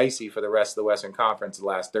dicey for the rest of the Western Conference the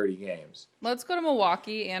last 30 games. Let's go to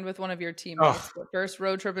Milwaukee and with one of your teammates. First,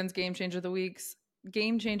 Road Trippin's Game Changer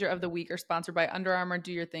of the Week are sponsored by Under Armour.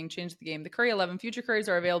 Do your thing. Change the game. The Curry 11 Future Curries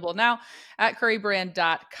are available now at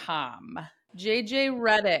currybrand.com. JJ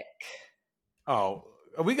Redick. Oh,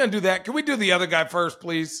 are we going to do that? Can we do the other guy first,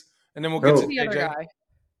 please? And then we'll get to the JJ. other guy.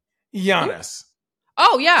 Giannis.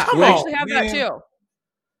 Oh, yeah. Come we on, actually have man. that too.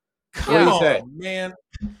 What do you say? Man.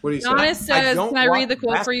 What do you say? Giannis says, can I read the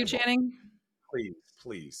quote basketball. for you, Channing?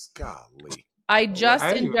 Please. Golly. I just,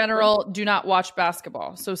 I didn't in even- general, do not watch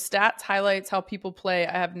basketball. So stats, highlights, how people play,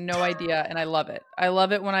 I have no idea, and I love it. I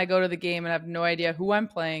love it when I go to the game and I have no idea who I'm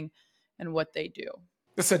playing and what they do.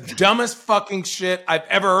 That's the dumbest fucking shit I've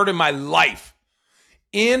ever heard in my life.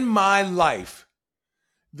 In my life.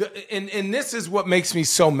 And this is what makes me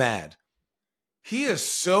so mad. He is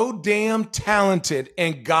so damn talented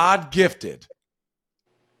and God-gifted.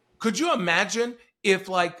 Could you imagine if,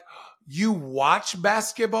 like, you watch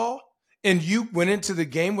basketball and you went into the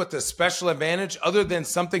game with a special advantage other than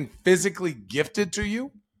something physically gifted to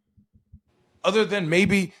you? Other than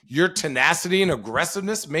maybe your tenacity and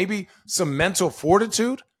aggressiveness, maybe some mental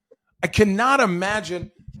fortitude? I cannot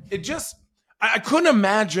imagine I couldn't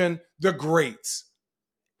imagine the greats.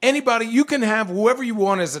 Anybody, you can have whoever you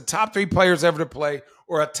want as a top 3 players ever to play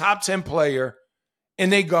or a top 10 player,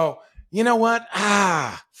 and they go, you know what?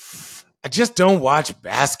 I just don't watch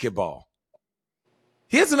basketball.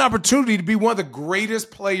 He has an opportunity to be one of the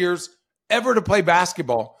greatest players ever to play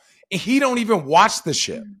basketball, and he don't even watch the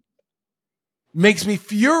shit. Makes me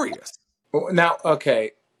furious. Now,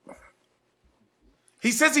 okay.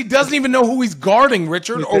 He says he doesn't even know who he's guarding,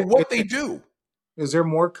 Richard, or what they do. Is there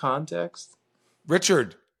more context?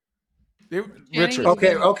 Richard. Richard.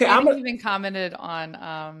 Okay. Channing even commented on.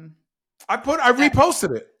 I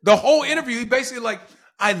reposted it. The whole interview. He basically like,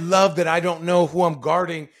 I love that I don't know who I'm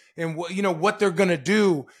guarding and what they're gonna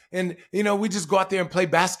do, and we just go out there and play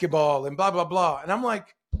basketball and blah blah blah. And I'm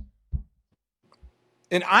like,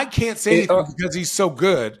 and I can't say anything because he's so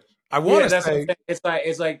good. I want to say it's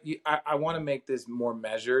like I want to make this more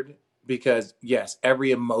measured because yes,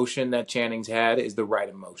 every emotion that Channing's had is the right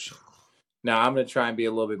emotion. Now I'm going to try and be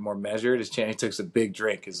a little bit more measured. As Channing took a big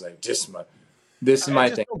drink, is like this is my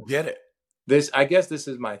thing. Don't get it. I guess this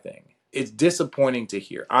is my thing. It's disappointing to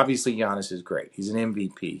hear. Obviously, Giannis is great. He's an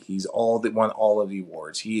MVP. He's won all of the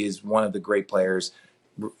awards. He is one of the great players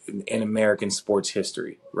in American sports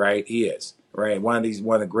history. Right? He is. Right? One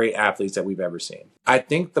of the great athletes that we've ever seen. I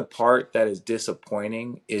think the part that is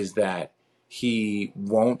disappointing is that he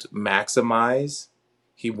won't maximize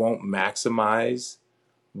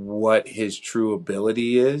what his true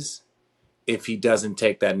ability is if he doesn't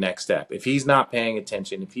take that next step. If he's not paying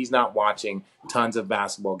attention, if he's not watching tons of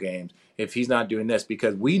basketball games, if he's not doing this,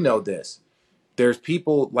 because we know this. There's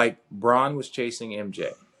people like Bron was chasing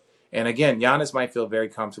MJ. And again, Giannis might feel very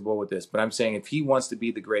comfortable with this, but I'm saying if he wants to be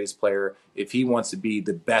the greatest player, if he wants to be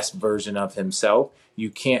the best version of himself, you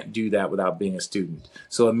can't do that without being a student.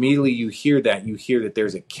 So immediately you hear that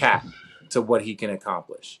there's a cap to what he can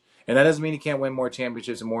accomplish. And that doesn't mean he can't win more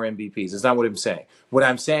championships and more MVPs. That's not what I'm saying. What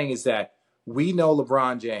I'm saying is that we know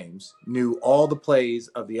LeBron James knew all the plays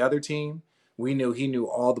of the other team. He knew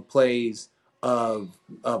all the plays of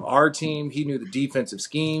our team. He knew the defensive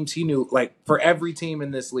schemes. He knew, like, for every team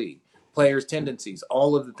in this league, players' tendencies,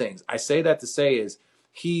 all of the things. I say that to say is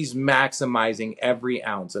he's maximizing every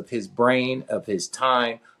ounce of his brain, of his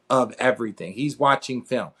time, of everything. He's watching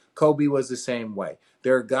film. Kobe was the same way.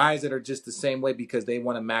 There are guys that are just the same way because they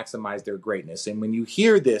want to maximize their greatness. And when you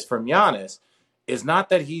hear this from Giannis, it's not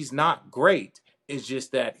that he's not great. It's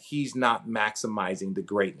just that he's not maximizing the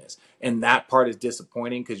greatness. And that part is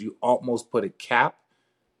disappointing because you almost put a cap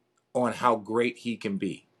on how great he can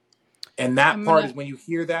be. And that part is when you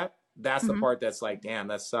hear that, that's the part that's like, damn,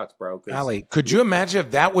 that sucks, bro. Allie, could you imagine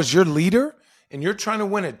if that was your leader and you're trying to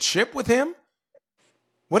win a chip with him?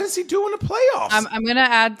 What does he do in the playoffs? I'm going to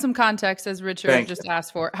add some context as Richard just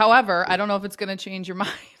asked for. However, I don't know if it's going to change your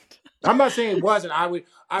mind. I'm not saying it wasn't. I would.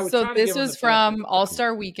 So this was from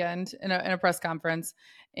All-Star Weekend in a press conference.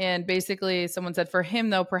 And basically someone said for him,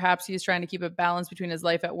 though, perhaps he's trying to keep a balance between his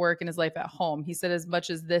life at work and his life at home. He said as much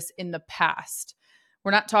as this in the past.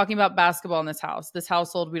 We're not talking about basketball in this house. This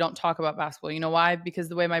household, we don't talk about basketball. You know why? Because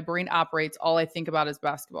the way my brain operates, all I think about is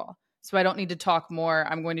basketball. So I don't need to talk more.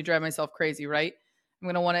 I'm going to drive myself crazy, right? I'm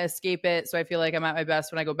going to want to escape it. So I feel like I'm at my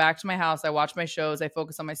best when I go back to my house. I watch my shows. I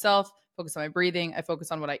focus on myself, focus on my breathing. I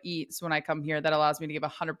focus on what I eat. So when I come here, that allows me to give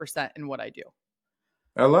 100% in what I do.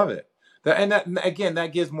 I love it. That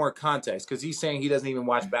gives more context because he's saying he doesn't even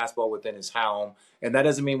watch basketball within his home. And that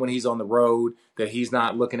doesn't mean when he's on the road that he's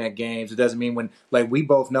not looking at games. It doesn't mean when, like, we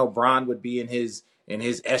both know Bron would be in his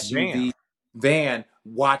SUV van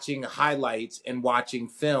watching highlights and watching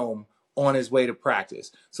film on his way to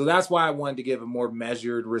practice. So that's why I wanted to give a more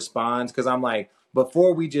measured response because I'm like,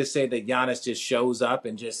 before we just say that Giannis just shows up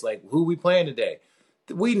and just like, who we playing today?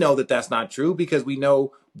 We know that that's not true because we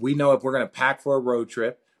know if we're going to pack for a road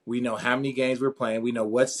trip, we know how many games we're playing. We know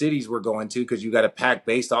what cities we're going to because you got to pack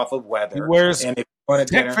based off of weather. He wears and if you want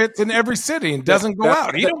tech fits in every city and doesn't go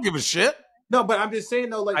out. He don't give a shit. No, but I'm just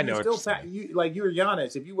saying though, I like know you what still you're saying. you're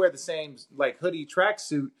Giannis. If you wear the same like hoodie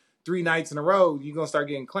tracksuit 3 nights in a row, you're gonna start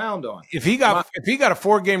getting clowned on. If he got a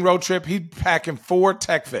 4-game road trip, he'd pack in 4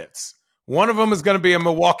 tech fits. One of them is going to be a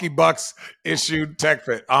Milwaukee Bucks issued tech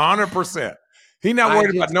fit, 100%. He's not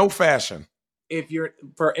worried about no fashion. If you're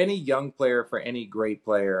for any young player, for any great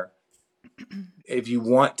player, if you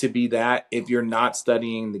want to be that, if you're not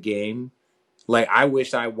studying the game, like I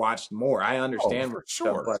wish I watched more. I understand for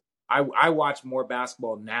sure. but I watch more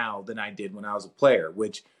basketball now than I did when I was a player,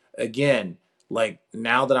 which again, like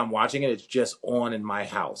now that I'm watching it, it's just on in my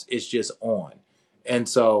house. It's just on. And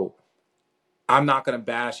so I'm not going to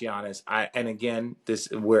bash Giannis. And again, this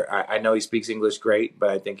where I know he speaks English great, but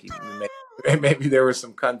I think maybe there were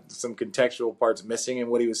some contextual parts missing in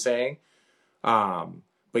what he was saying.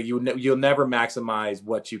 But you'll never maximize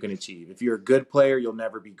what you can achieve. If you're a good player, you'll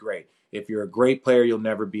never be great. If you're a great player, you'll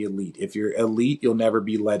never be elite. If you're elite, you'll never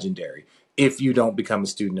be legendary. If you don't become a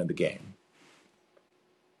student of the game.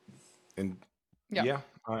 And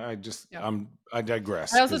I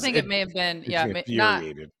digress. I also think it may have been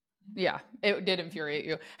infuriated. It did infuriate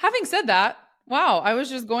you. Having said that, wow, I was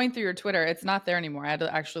just going through your Twitter. It's not there anymore. I had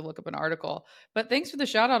to actually look up an article. But thanks for the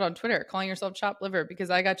shout out on Twitter, calling yourself chopped liver, because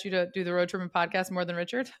I got you to do the Road Tripping podcast more than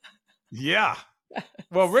Richard. Yeah.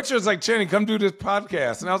 Well, Richard's like, Channing, come do this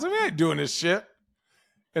podcast. And I was like, I ain't doing this shit.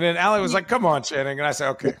 And then Allie was like, come on, Channing. And I said,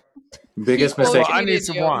 okay. Biggest mistake. I need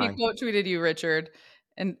some wine. He quote tweeted you, Richard,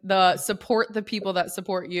 and the support the people that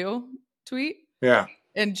support you tweet. Yeah.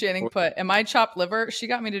 And Channing put, am I chopped liver? She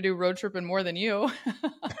got me to do road tripping more than you.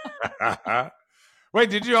 Wait,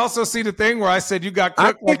 did you also see the thing where I said you got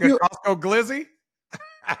cooked like a Costco glizzy?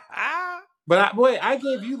 But I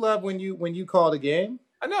gave you love when you called a game.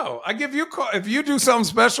 I know. I give you if you do something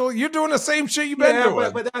special, you're doing the same shit you've been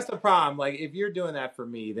doing. But that's the problem. Like if you're doing that for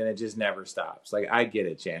me, then it just never stops. Like I get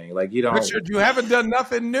it, Channing. Like you don't. Richard, you haven't done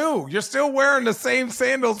nothing new. You're still wearing the same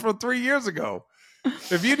sandals from 3 years ago.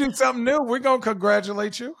 If you do something new, we're gonna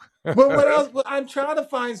congratulate you. But what else? I'm trying to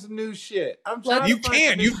find some new shit. You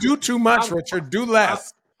can't. You do too much, Richard. Do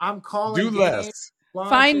less. I'm calling. Do less.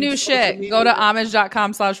 Find new shit. Go to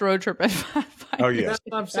homage.com/roadtripping. Oh yeah. That's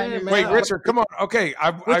what I'm saying, man. Wait, Richard, come on. Okay, I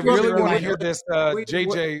really want to hear this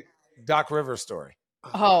JJ Doc Rivers story.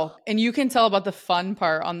 Oh, and you can tell about the fun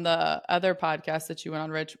part on the other podcast that you went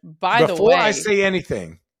on, Rich. Before the way, I say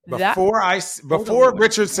anything, before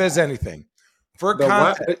Richard says anything, for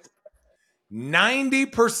context,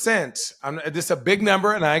 90%. This is a big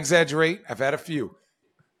number, and I exaggerate. I've had a few.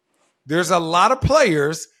 There's a lot of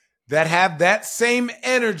players that have that same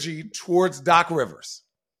energy towards Doc Rivers.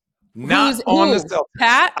 Not on the Celtics.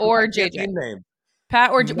 Pat or JJ?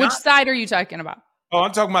 Pat or which side are you talking about? Oh,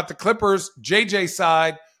 I'm talking about the Clippers, JJ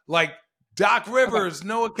side. Like Doc Rivers,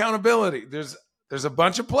 no accountability. There's a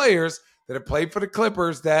bunch of players that have played for the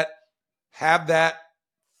Clippers that have that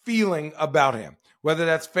feeling about him. Whether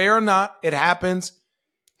that's fair or not, it happens.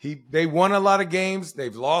 They won a lot of games.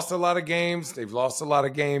 They've lost a lot of games. They've lost a lot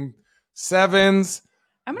of game sevens.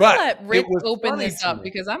 I'm going to let Rick open this up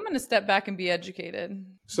because I'm going to step back and be educated.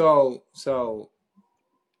 So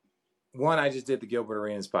one, I just did the Gilbert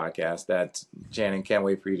Arenas podcast. That's Channing. Can't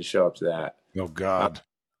wait for you to show up to that. Oh God.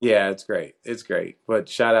 Yeah, it's great. It's great. But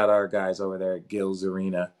shout out our guys over there at Gil's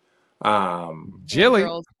Arena. Jilly.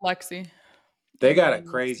 Girls, Lexi. They got a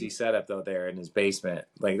crazy setup though there in his basement.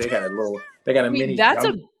 Like they got a mini. That's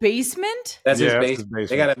a basement? That's his basement.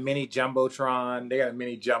 They got a mini jumbotron.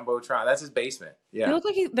 That's his basement. Yeah. They look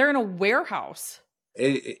like they're in a warehouse.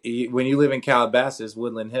 When you live in Calabasas,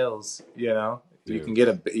 Woodland Hills, you can get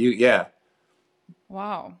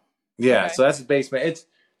Wow. Yeah. Okay. So that's his basement. It's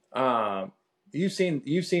you've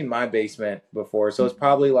seen my basement before, so it's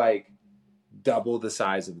probably like double the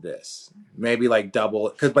size of this, maybe like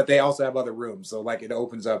double, but they also have other rooms, so like it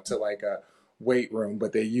opens up to like a weight room,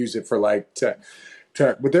 but they use it for like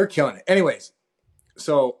but they're killing it anyways.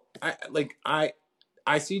 So I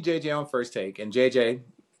see JJ on First Take, and JJ,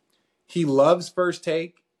 he loves First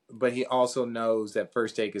Take, but he also knows that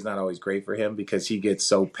First Take is not always great for him because he gets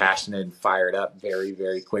so passionate and fired up very,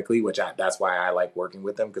 very quickly, that's why I like working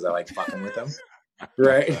with him, because I like fucking with him.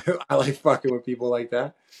 Right? I like fucking with people like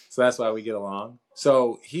that. So that's why we get along.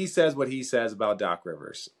 So he says what he says about Doc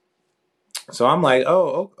Rivers. So I'm like,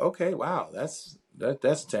 oh, okay, wow, that's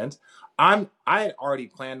intense. I had already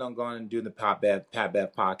planned on going and doing the Pat Bev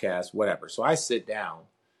podcast, whatever. So I sit down,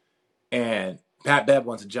 and Pat Bev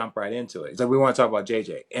wants to jump right into it. He's like, we want to talk about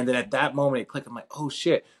JJ. And then at that moment, it clicked. I'm like, oh,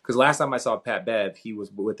 shit. Because last time I saw Pat Bev, he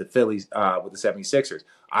was with the Phillies, with the 76ers.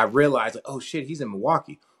 I realized, like, oh, shit, he's in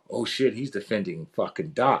Milwaukee. Oh, shit, he's defending fucking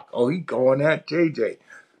Doc. Oh, he going at JJ.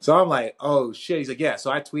 So I'm like, oh shit. He's like, yeah.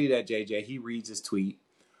 So I tweeted at JJ. He reads his tweet.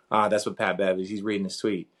 That's what Pat Bev is. He's reading his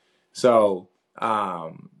tweet. So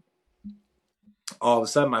all of a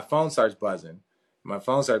sudden my phone starts buzzing.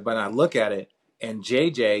 I look at it, and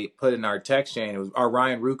JJ put in our text chain. It was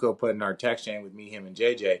Ryan Rucco put in our text chain with me, him, and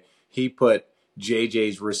JJ. He put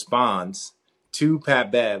JJ's response to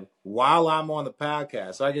Pat Bev while I'm on the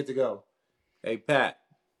podcast. So I get to go, hey Pat,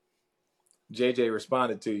 JJ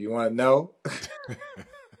responded to you. You want to know?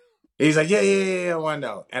 He's like, yeah, I want to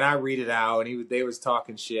know. And I read it out, and they was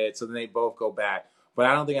talking shit. So then they both go back. But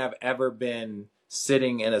I don't think I've ever been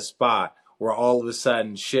sitting in a spot where all of a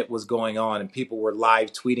sudden shit was going on and people were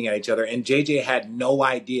live tweeting at each other. And JJ had no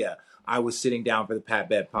idea I was sitting down for the Pat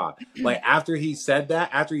Bev pod. Like after he said that,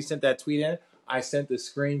 after he sent that tweet in, I sent the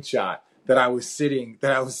screenshot that I was sitting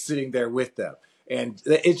there with them. And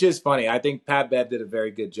it's just funny. I think Pat Bev did a very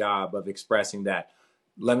good job of expressing that.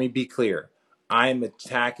 Let me be clear. I'm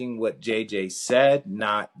attacking what JJ said,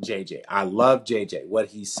 not JJ. I love JJ. What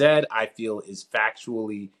he said, I feel, is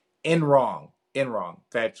factually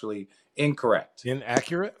factually incorrect,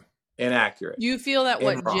 Inaccurate. You feel that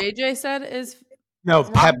what JJ said is no?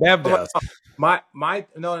 Pat Bev does.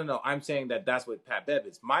 No. I'm saying that's what Pat Bev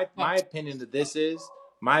is. My opinion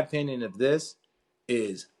of this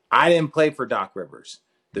is I didn't play for Doc Rivers.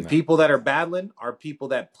 The people that are battling are people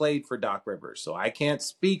that played for Doc Rivers. So I can't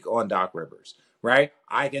speak on Doc Rivers, right?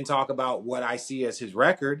 I can talk about what I see as his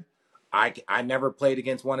record. I never played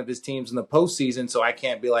against one of his teams in the postseason, so I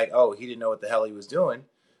can't be like, oh, he didn't know what the hell he was doing,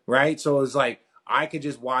 right? So it was like I could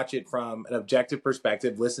just watch it from an objective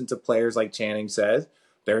perspective, listen to players like Channing says.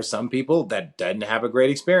 There are some people that didn't have a great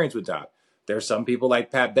experience with Doc. There's some people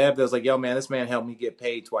like Pat Bev that was like, yo, man, this man helped me get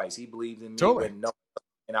paid twice. He believed in me when no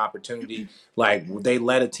an opportunity. Like they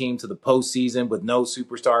led a team to the postseason with no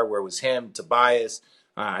superstar, where it was him, Tobias.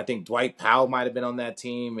 I think Dwight Powell might have been on that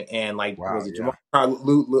team, and Lou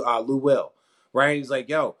Will, right? He's like,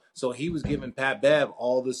 yo, so he was giving Pat Bev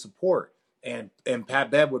all the support, and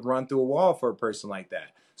Pat Bev would run through a wall for a person like that.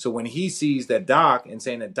 So when he sees that Doc and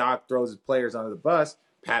saying that Doc throws his players under the bus,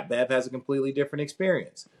 Pat Bev has a completely different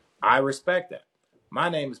experience. I respect that. My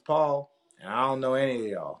name is Paul, and I don't know any of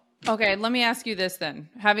y'all. Okay, let me ask you this then.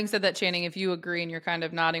 Having said that, Channing, if you agree and you're kind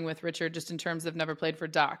of nodding with Richard just in terms of never played for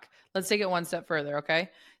Doc, let's take it one step further,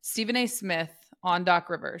 okay? Stephen A. Smith on Doc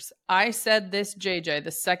Rivers. I said this, JJ,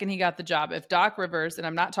 the second he got the job. If Doc Rivers, and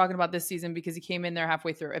I'm not talking about this season because he came in there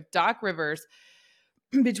halfway through, if Doc Rivers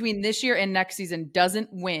between this year and next season doesn't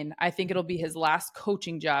win, I think it'll be his last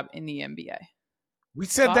coaching job in the NBA. We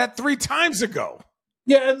said that 3 times ago.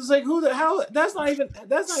 Yeah, it's like who the hell? That's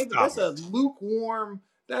a lukewarm.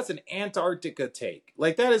 That's an Antarctica take.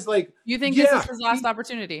 Like that is like you think this is his last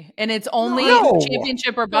opportunity, and it's only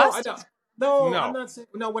championship or bust. No, I'm not saying.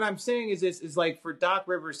 No, what I'm saying is this is like for Doc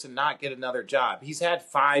Rivers to not get another job. He's had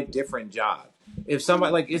 5 different jobs. If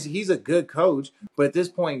somebody he's a good coach, but at this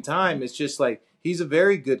point in time, it's just like he's a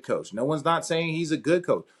very good coach. No one's not saying he's a good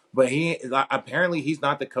coach, but apparently he's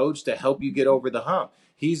not the coach to help you get over the hump.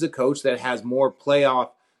 He's a coach that has more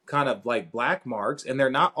playoff kind of like black marks, and they're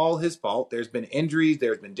not all his fault. There's been injuries,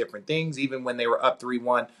 there's been different things. Even when they were up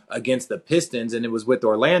 3-1 against the Pistons, and it was with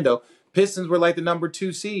Orlando, Pistons were like the number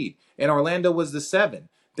 2 seed, and Orlando was the 7.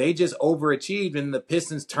 They just overachieved, and the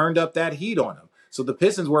Pistons turned up that heat on them. So the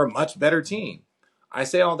Pistons were a much better team. I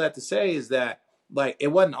say all that to say is that like it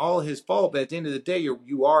wasn't all his fault, but at the end of the day,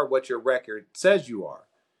 you are what your record says you are.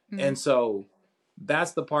 Mm-hmm. And so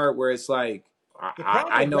that's the part where it's like,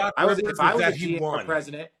 I know if I was a GM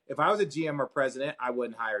or president, I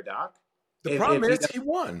wouldn't hire Doc. The problem is he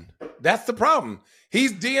won. That's the problem.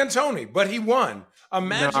 He's D'Antoni, but he won.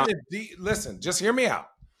 Imagine listen, just hear me out.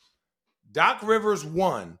 Doc Rivers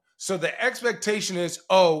won. So the expectation is,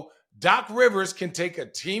 Doc Rivers can take a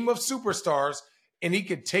team of superstars and he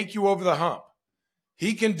can take you over the hump.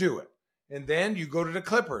 He can do it. And then you go to the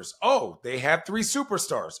Clippers. They have 3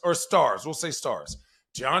 superstars or stars. We'll say stars.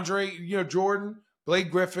 DeAndre, Jordan,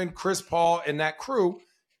 Blake Griffin, Chris Paul, and that crew.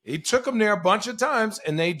 He took them there a bunch of times,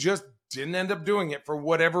 and they just didn't end up doing it for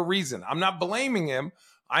whatever reason. I'm not blaming him.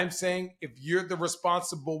 I'm saying if you're the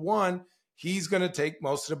responsible one, he's going to take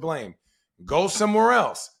most of the blame. Go somewhere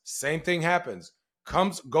else. Same thing happens.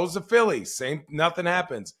 Goes to Philly. Nothing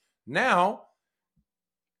happens. Now,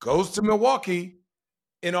 goes to Milwaukee,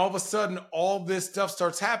 and all of a sudden, all this stuff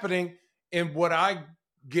starts happening, and what I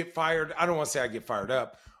get fired. I don't want to say I get fired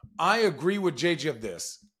up. I agree with JJ of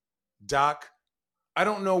this. Doc, I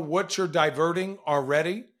don't know what you're diverting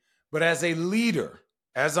already, but as a leader,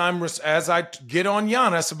 as I get on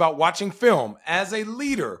Giannis about watching film, as a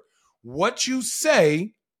leader, what you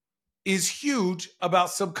say is huge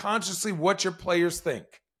about subconsciously what your players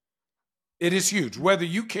think. It is huge, whether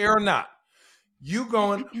you care or not. You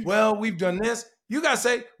going, well, we've done this. You got to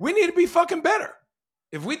say, we need to be fucking better.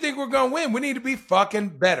 If we think we're going to win, we need to be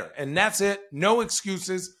fucking better. And that's it. No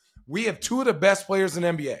excuses. We have two of the best players in the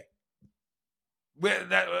NBA.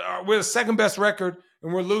 We're the second best record,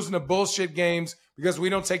 and we're losing the bullshit games because we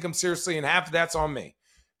don't take them seriously, and half of that's on me.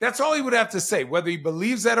 That's all he would have to say. Whether he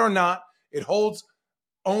believes that or not, it holds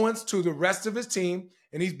Owens to the rest of his team,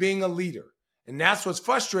 and he's being a leader. And that's what's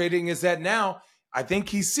frustrating is that now I think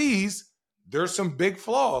he sees there's some big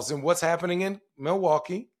flaws in what's happening in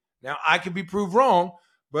Milwaukee. Now, I could be proved wrong,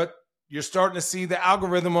 but you're starting to see the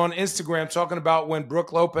algorithm on Instagram talking about when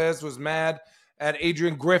Brooke Lopez was mad at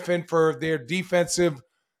Adrian Griffin for their defensive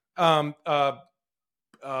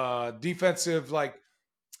like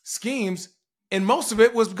schemes. And most of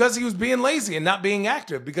it was because he was being lazy and not being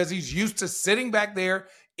active because he's used to sitting back there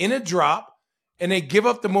in a drop and they give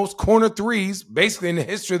up the most corner threes basically in the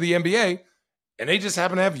history of the NBA. And they just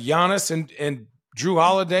happen to have Giannis and Drew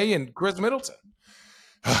Holiday and Chris Middleton.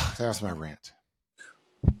 That's my rant.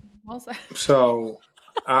 So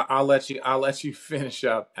I'll let you finish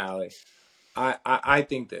up, Allie. I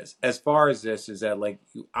think this, as far as this, is that like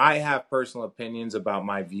I have personal opinions about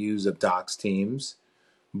my views of Doc's teams,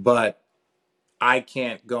 but I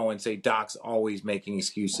can't go and say Doc's always making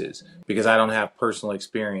excuses because I don't have personal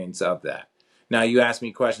experience of that. Now, you ask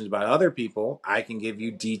me questions about other people, I can give you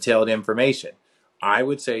detailed information. I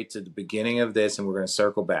would say to the beginning of this, and we're going to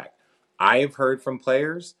circle back, I have heard from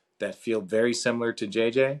players that feel very similar to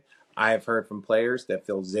JJ. I have heard from players that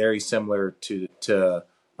feel very similar to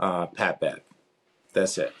Pat Bev.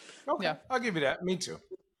 That's it. Okay, Yeah. I'll give you that. Me too.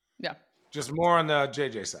 Yeah. Just more on the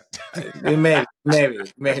JJ side. Maybe.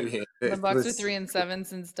 The Bucks are 3-7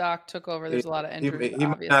 since Doc took over. There's a lot of injuries.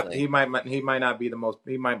 Obviously, he might not be the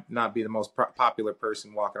most popular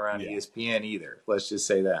person walking around ESPN either. Let's just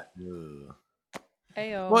say that.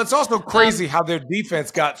 Ayo. Well, it's also crazy how their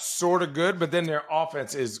defense got sort of good, but then their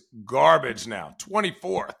offense is garbage now.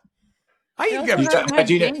 24th. How you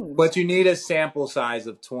get? But you need a sample size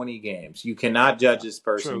of 20 games. You cannot judge this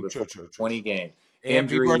person before 20 games. And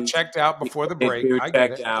people are checked out before the break. I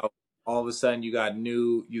get it. Out. All of a sudden, you got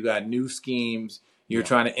new schemes. You're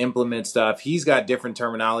trying to implement stuff. He's got different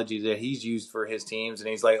terminology that he's used for his teams, and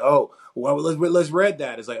he's like, "Oh, well, let's read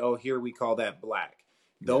that." It's like, "Oh, here we call that black."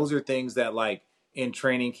 Those are things that, like in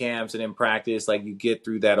training camps and in practice, like you get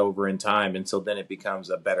through that over in time, and so then it becomes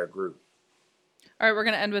a better group. All right, we're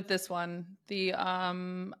gonna end with this one. The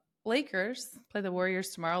Lakers play the Warriors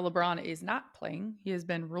tomorrow. LeBron is not playing; he has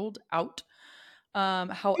been ruled out.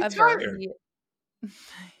 However,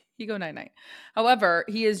 he go night-night. However,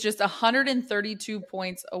 he is just 132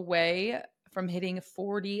 points away from hitting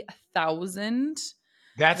 40,000.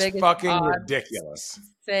 That's Vegas fucking ridiculous.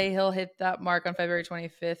 Say he'll hit that mark on February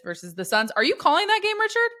 25th versus the Suns. Are you calling that game,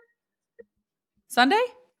 Richard? Sunday?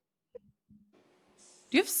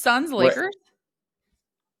 Do you have Suns Lakers?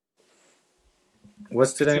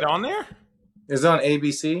 What's today? Is it on there? Is it on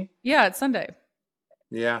ABC? Yeah, it's Sunday.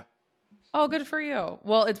 Yeah. Oh, good for you.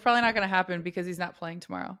 Well, it's probably not going to happen because he's not playing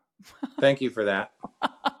tomorrow. Thank you for that.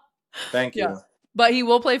 Thank you. Yeah. But he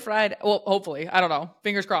will play Friday. Well, hopefully. I don't know.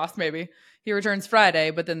 Fingers crossed, maybe. He returns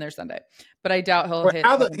Friday, but then there's Sunday. But I doubt he'll hit.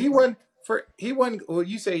 He won. Well,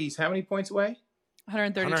 you say he's how many points away?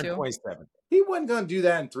 132. 127. He wasn't going to do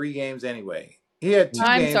that in 3 games anyway. He had 2 games.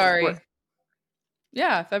 I'm sorry.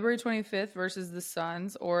 Yeah, February 25th versus the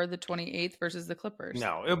Suns or the 28th versus the Clippers.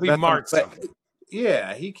 No, it'll be March something.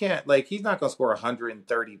 Yeah, he can't. Like, he's not going to score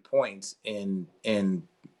 130 points in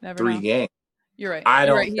Never 3 know. games. You're right. I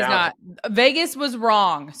don't. Right. He's not. Vegas was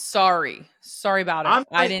wrong. Sorry about it.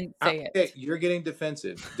 I didn't say it. You're getting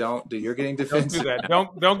defensive. You're getting defensive.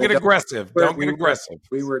 Don't do that. Don't get aggressive. Don't get aggressive.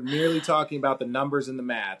 We were merely talking about the numbers and the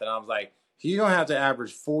math, and I was like, he's gonna have to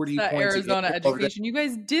average 40 points. Arizona education. You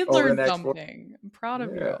guys did learn something. I'm proud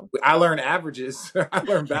of you. I learned averages. I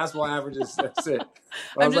learned basketball averages. That's it.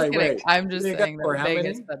 I'm just kidding. I'm just saying that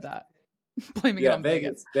Vegas said that. Blaming it on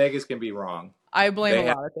Vegas. Vegas can be wrong. I blame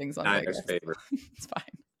a lot of things on Vegas. Favor. It's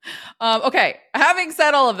fine. Okay. Having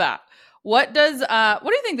said all of that, what do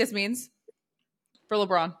you think this means for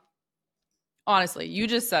LeBron? Honestly, you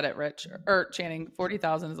just said it, Rich or Channing.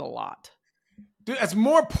 40,000 is a lot. Dude, it's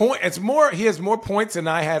more point. It's more. He has more points than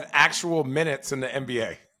I had actual minutes in the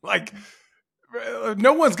NBA. Like,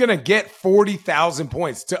 no one's gonna get 40,000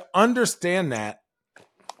 points. To understand that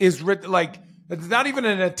is like it's not even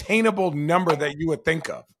an attainable number that you would think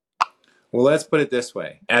of. Well, let's put it this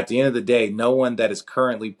way. At the end of the day, no one that is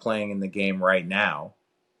currently playing in the game right now,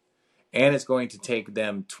 and it's going to take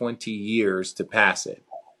them 20 years to pass it.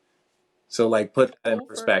 So, like, put that in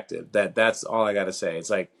perspective. That's all I got to say. It's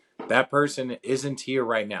like That person isn't here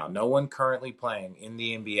right now. No one currently playing in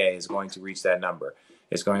the NBA is going to reach that number.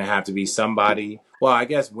 It's going to have to be somebody. Well, I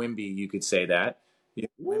guess Wemby, you could say that. Yeah,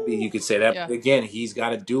 Wemby, you could say that. Yeah. But again, he's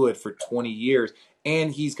got to do it for 20 years,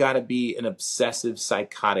 and he's got to be an obsessive,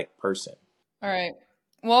 psychotic person. All right.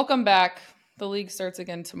 Welcome back. The league starts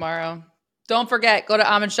again tomorrow. Don't forget, go to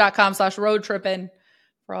amish.com/roadtrippin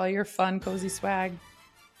for all your fun, cozy swag.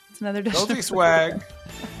 It's another edition Cozy of swag.